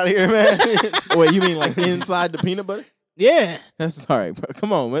ready to get out of here, man? Wait, you mean like inside the peanut butter? Yeah, That's all right, bro.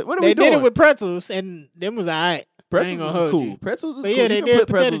 Come on, what are they we doing? did it with pretzels, and them was alright. pretzels. ain't gonna Is hold cool. you. Pretzels is But cool. yeah, You they can did put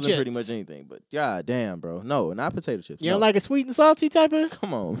potato pretzels in pretty chips. much anything, but god damn, bro, no, not potato chips. You no. don't like a sweet and salty type of?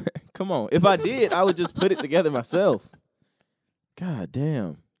 Come on, man. Come on. If I did, I would just put it together myself. God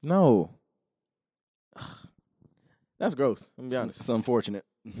damn, no. That's gross. I'm gonna be honest. It's unfortunate.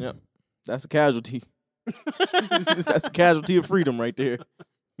 Yep, that's a casualty. That's a casualty of freedom right there.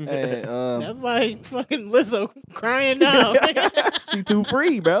 Hey, That's why fucking Lizzo crying now. She too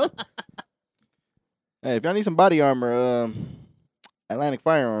free, bro. hey, if y'all need some body armor, Atlantic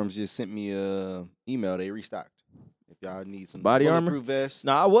Firearms just sent me a email. They restocked. If y'all need some Body armor? bulletproof vests,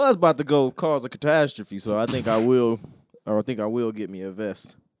 Now I was about to go cause a catastrophe, so I think I will, or I think I will get me a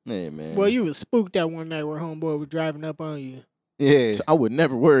vest. yeah, man. Well, you was spooked that one night where homeboy was driving up on you. yeah. I would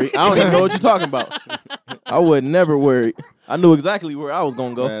never worry. I don't even know what you're talking about. I would never worry. I knew exactly where I was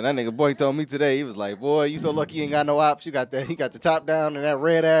gonna go. Man, that nigga boy told me today. He was like, "Boy, you so lucky you ain't got no ops. You got that. He got the top down and that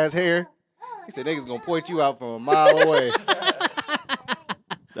red ass hair." He said, "Niggas gonna point you out from a mile away."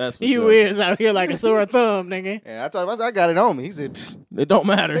 That's for You sure. is out here like a sore thumb, nigga. And I told him, I said, "I got it on me." He said, "Pfft." It don't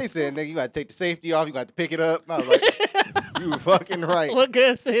matter. They said, "Nigga, you got to take the safety off. You got to pick it up." I was like, "You were fucking right." What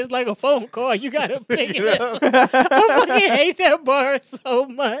good says like a phone call. You gotta pick it up. I fucking hate that bar so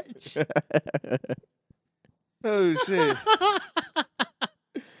much. Oh shit!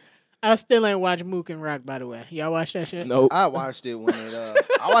 I still ain't watched Mook and Rock, by the way. Y'all watch that shit? Nope. I watched it when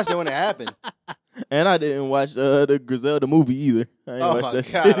it happened. And I didn't watch the Griselda movie either. I didn't Oh watch my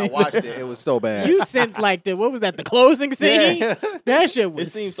that god, shit I either. watched it. It was so bad. You sent like what was that? The closing scene? Yeah. That shit was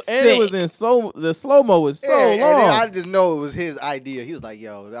It seems, sick. and it was in the slow mo was so Yeah, and long. then I just know it was his idea. He was like,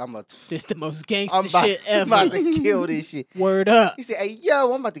 "Yo, Just the most gangster I'm about, shit I'm about ever. to kill this shit." Word up. He said, "Hey,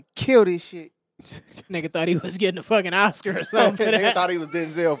 yo, I'm about to kill this shit." Nigga thought he was getting a fucking Oscar or something for Nigga that. thought he was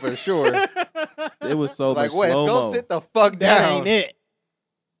Denzel for sure. It was so Like, much Wes, slow go mo. sit the fuck That down. ain't it.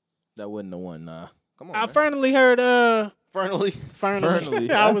 That wasn't the one. Nah. Come on, I man. finally heard Fernley.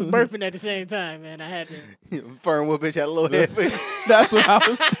 Finally. I was burping at the same time, man. I had to. Fernwood bitch had a little head. That's what I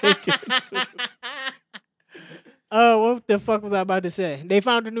was thinking. Oh, what the fuck was I about to say? They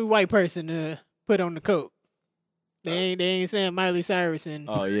found a new white person to put on the coat. They ain't saying Miley Cyrus and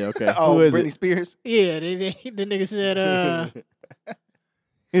Oh yeah, okay. Oh, Who is Britney it? Spears. yeah, the nigga said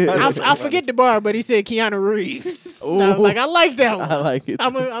I forget the bar, but he said Keanu Reeves. So I was Ooh. like, I like that one. I like it.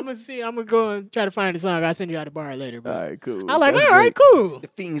 I'm gonna go and try to find the song. I'll send you out the bar later. But All right, cool. I like, That's all right, cool. The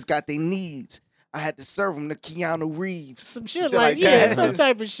fiends got their needs. I had to serve them to Keanu Reeves. Some shit like some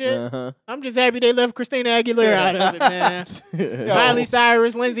type of shit. Uh-huh. I'm just happy they left Christina Aguilera out of it, man. Yo, Miley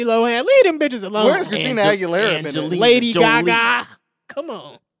Cyrus, Lindsay Lohan, leave them bitches alone. Where's Christina Aguilera been at? Angelina Lady Jolie. Gaga? Come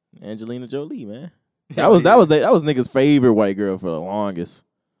on. Angelina Jolie, man. That was nigga's favorite white girl for the longest.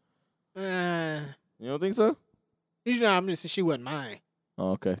 You don't think so? You know, I'm just she wasn't mine.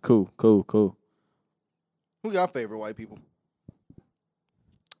 Oh, okay, cool. Who your favorite white people?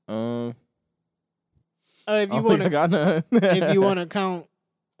 If I you don't think I want to, got none. if you want to count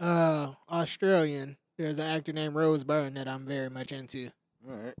Australian, there's an actor named Rose Byrne that I'm very much into.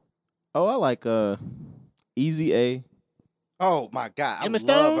 All right. Oh, I like Easy A. Oh my God, I Emma love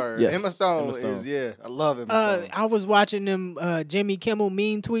Stone? her. Yes, Emma Stone Emma Stone. is I love Emma Stone. I was watching them Jimmy Kimmel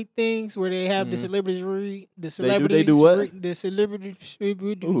mean tweet things where they have the Mhm. celebrities read the They celebrities do what? the celebrities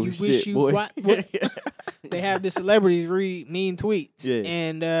Ooh, you shit, wish you boy. what they have the celebrities read mean tweets. Yeah.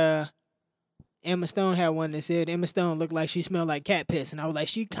 And Emma Stone had one that said Emma Stone looked like she smelled like cat piss, and I was like,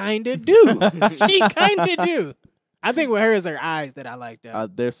 she kinda do. She kinda do. I think with her is her eyes that I like though.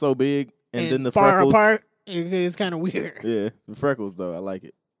 They're so big, and then the far freckles. apart, it's kind of weird. Yeah, the freckles though. I like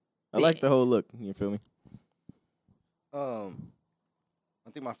it. I like the whole look. You feel me? I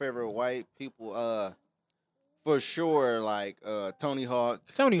think my favorite white people, for sure, like Tony Hawk,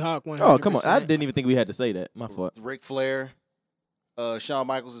 Tony Hawk 100%. Oh, come on. I didn't even think we had to say that. My fault. Ric Flair, Shawn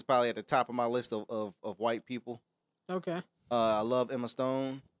Michaels is probably at the top of my list of white people. Okay. I love Emma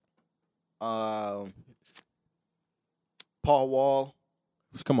Stone. Paul Wall,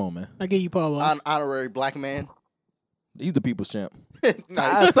 Come on, man. I give you Paul Wall. honorary black man. He's the people's champ.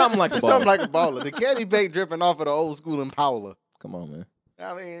 Nah, Something like a baller. something like a baller. The candy bake dripping off of the old school Impala. Come on, man.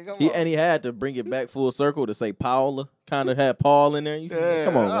 I mean, come on. And he had to bring it back full circle to say Paula. Kind of had Paul in there. You feel me? Yeah.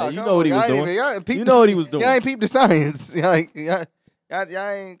 Come on, Oh, man. You come know what he on. was Y'all ain't doing. even- y'all ain't peeped You the- know what he was doing. Y'all ain't peeped the science. Y'all ain't.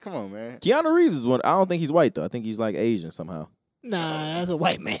 Come on, man. Keanu Reeves is one. I don't think he's white though. I think he's like Asian somehow. Nah, that's a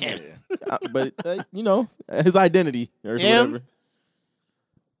white man. Yeah. But you know his identity or Him? whatever.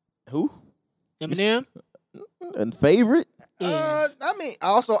 Who? Eminem? And favorite? Yeah. I mean,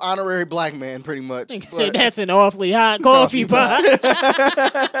 also honorary black man, pretty much. Nigga But, said that's an awfully hot coffee pot.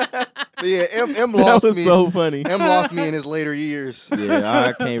 but yeah, M That lost was me. so funny. M lost me in his later years. Yeah,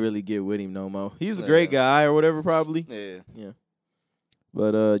 I can't really get with him no more. He's a Yeah. great guy or whatever, probably. Yeah.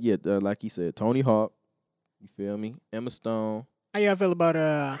 But like he said, Tony Hawk. You feel me? Emma Stone. How y'all feel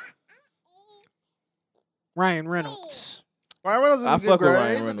about Ryan Reynolds? Ryan Reynolds is I a good fuck with guy.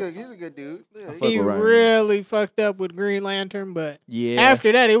 Ryan He's Reynolds. a good dude. Yeah, fuck He with Ryan really fucked up with Green Lantern, but Yeah.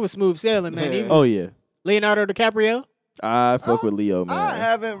 after that, it was smooth sailing, man. He Yeah. was Oh yeah. Leonardo DiCaprio. I fuck with Leo, man. I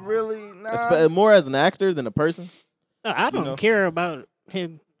haven't really. More as an actor than a person. I don't know. care about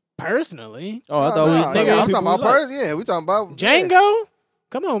him personally. Oh, I thought we was I'm talking about person. Yeah, we talking about Django?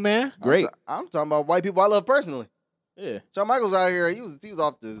 Come on, man. Great. I'm talking about white people I love personally. Yeah. Shawn Michaels out here, he was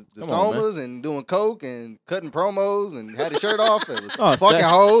off the Come on, man. somas and doing coke and cutting promos and had his shirt off and was Oh, fucking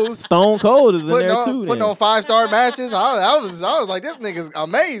hoes. Stone Cold is in Putting there on, too. putting then. on 5-star matches. I was like, this nigga's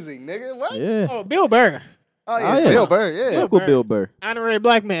amazing, nigga. What? Yeah. Oh, Bill Burr. Oh yeah, Oh, it's yeah. Bill Burr. Yeah, Fuck with Bill Burr. Honorary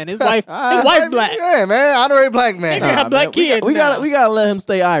black man. His wife Ah, black. Yeah, man, honorary black man. Nigga. got black man, kids We now. gotta let him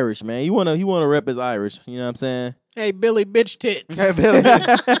stay Irish, man. You wanna rep as Irish. You know what I'm saying? Hey, Billy bitch tits. Hey, Billy.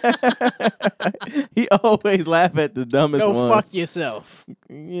 He always laugh at the dumbest Go ones. fuck yourself.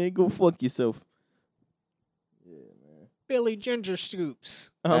 Yeah, go fuck yourself. Billy Ginger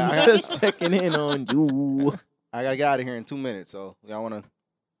Scoops. I'm Yeah, just checking in on you. I gotta get out of here in 2 minutes, so y'all wanna?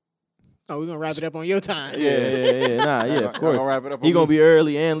 Oh, we're gonna wrap it up on your time. Yeah. Nah, yeah, of I'm course. gonna wrap it up. He gonna be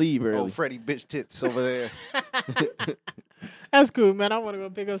early and leave oh, early. Freddie bitch tits over there. That's cool, man. I want to go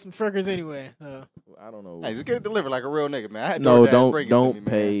pick up some frickers anyway. So. I don't know. Hey, just get it delivered like a real nigga, man. I had No, DoorDash bring it to me, don't man.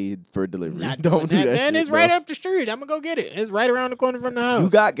 pay for delivery. Not Don't do doing that man. shit, It's right bro. up the street. I'm gonna go get it. It's right around the corner from the house. You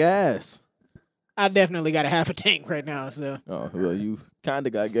got gas. I definitely got a half a tank right now. So Oh well, you kind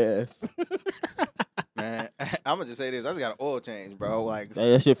of got gas. Man, I'm gonna just say this. I just got an oil change, bro. Like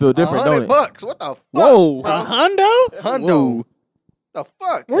Hey, that shit feel different, don't it? $100. What the fuck? Whoa. a hundo? Hundo. Whoa. The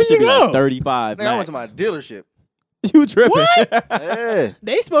fuck? Where That should you be like go? 35. Nigga, I went to my max. dealership. You tripping? What? Yeah.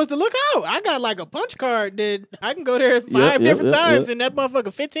 They supposed to look out. I got like a punch card that I can go there five different times and that motherfucker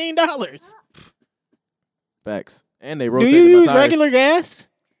 $15. Facts. And they Do rotate you my use tires. regular gas?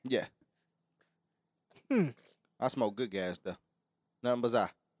 Yeah. I smoke good gas though. Nothing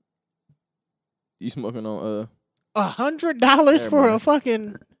bizarre. You smoking on $100 for mind. a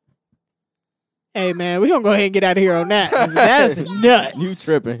fucking. Hey man, we gonna go ahead and get out of here on that. 'cause That's nuts. You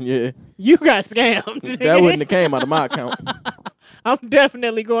tripping? Yeah. You got scammed. That wouldn't have came out of my account. I'm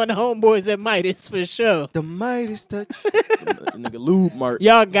definitely going to Homeboys at Midas for sure. The Midas touch. Nigga, Lube Mart.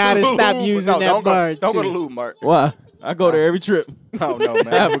 Y'all gotta stop using that don't bar. Don't go to too. Lube Mart. Why? I go there every trip. I don't know, I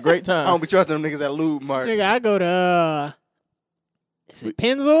have man. a great I don't time. be trusting them niggas at Lube Mart. Nigga, I go to is it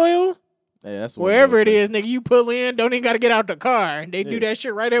Pennzoil? Hey, that's one Wherever of it those is, nigga, you pull in, don't even gotta get out the car. They do Yeah. that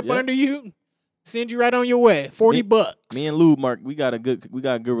shit right up Yep. under you. Send you right on your way. $40. things. Me and Lube Mart, we got a good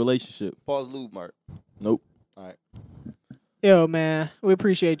relationship. Pause Lube Mart. Nope. Yo, man, we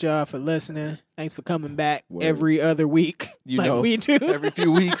appreciate y'all for listening. Thanks for coming back Word. every other week, You like know. we do. Every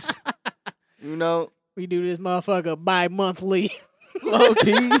few weeks. You know, We do this motherfucker bi-monthly. Low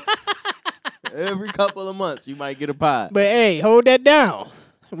key. Every couple of months, you might get a pie. But hey, hold that down.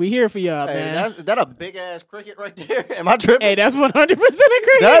 We here for y'all, hey, man. is that a big ass cricket right there? Am I tripping? Hey, that's 100% a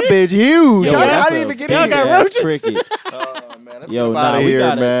cricket. that bitch huge. Yo, I that's didn't even get y'all in got there. roaches? Cricket. Oh man, let me Yo, get up outta we here,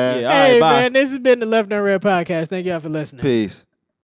 gotta, man. Yeah, all Hey, right, bye. man, this has been the Left Unread Podcast. Thank y'all for listening. Peace.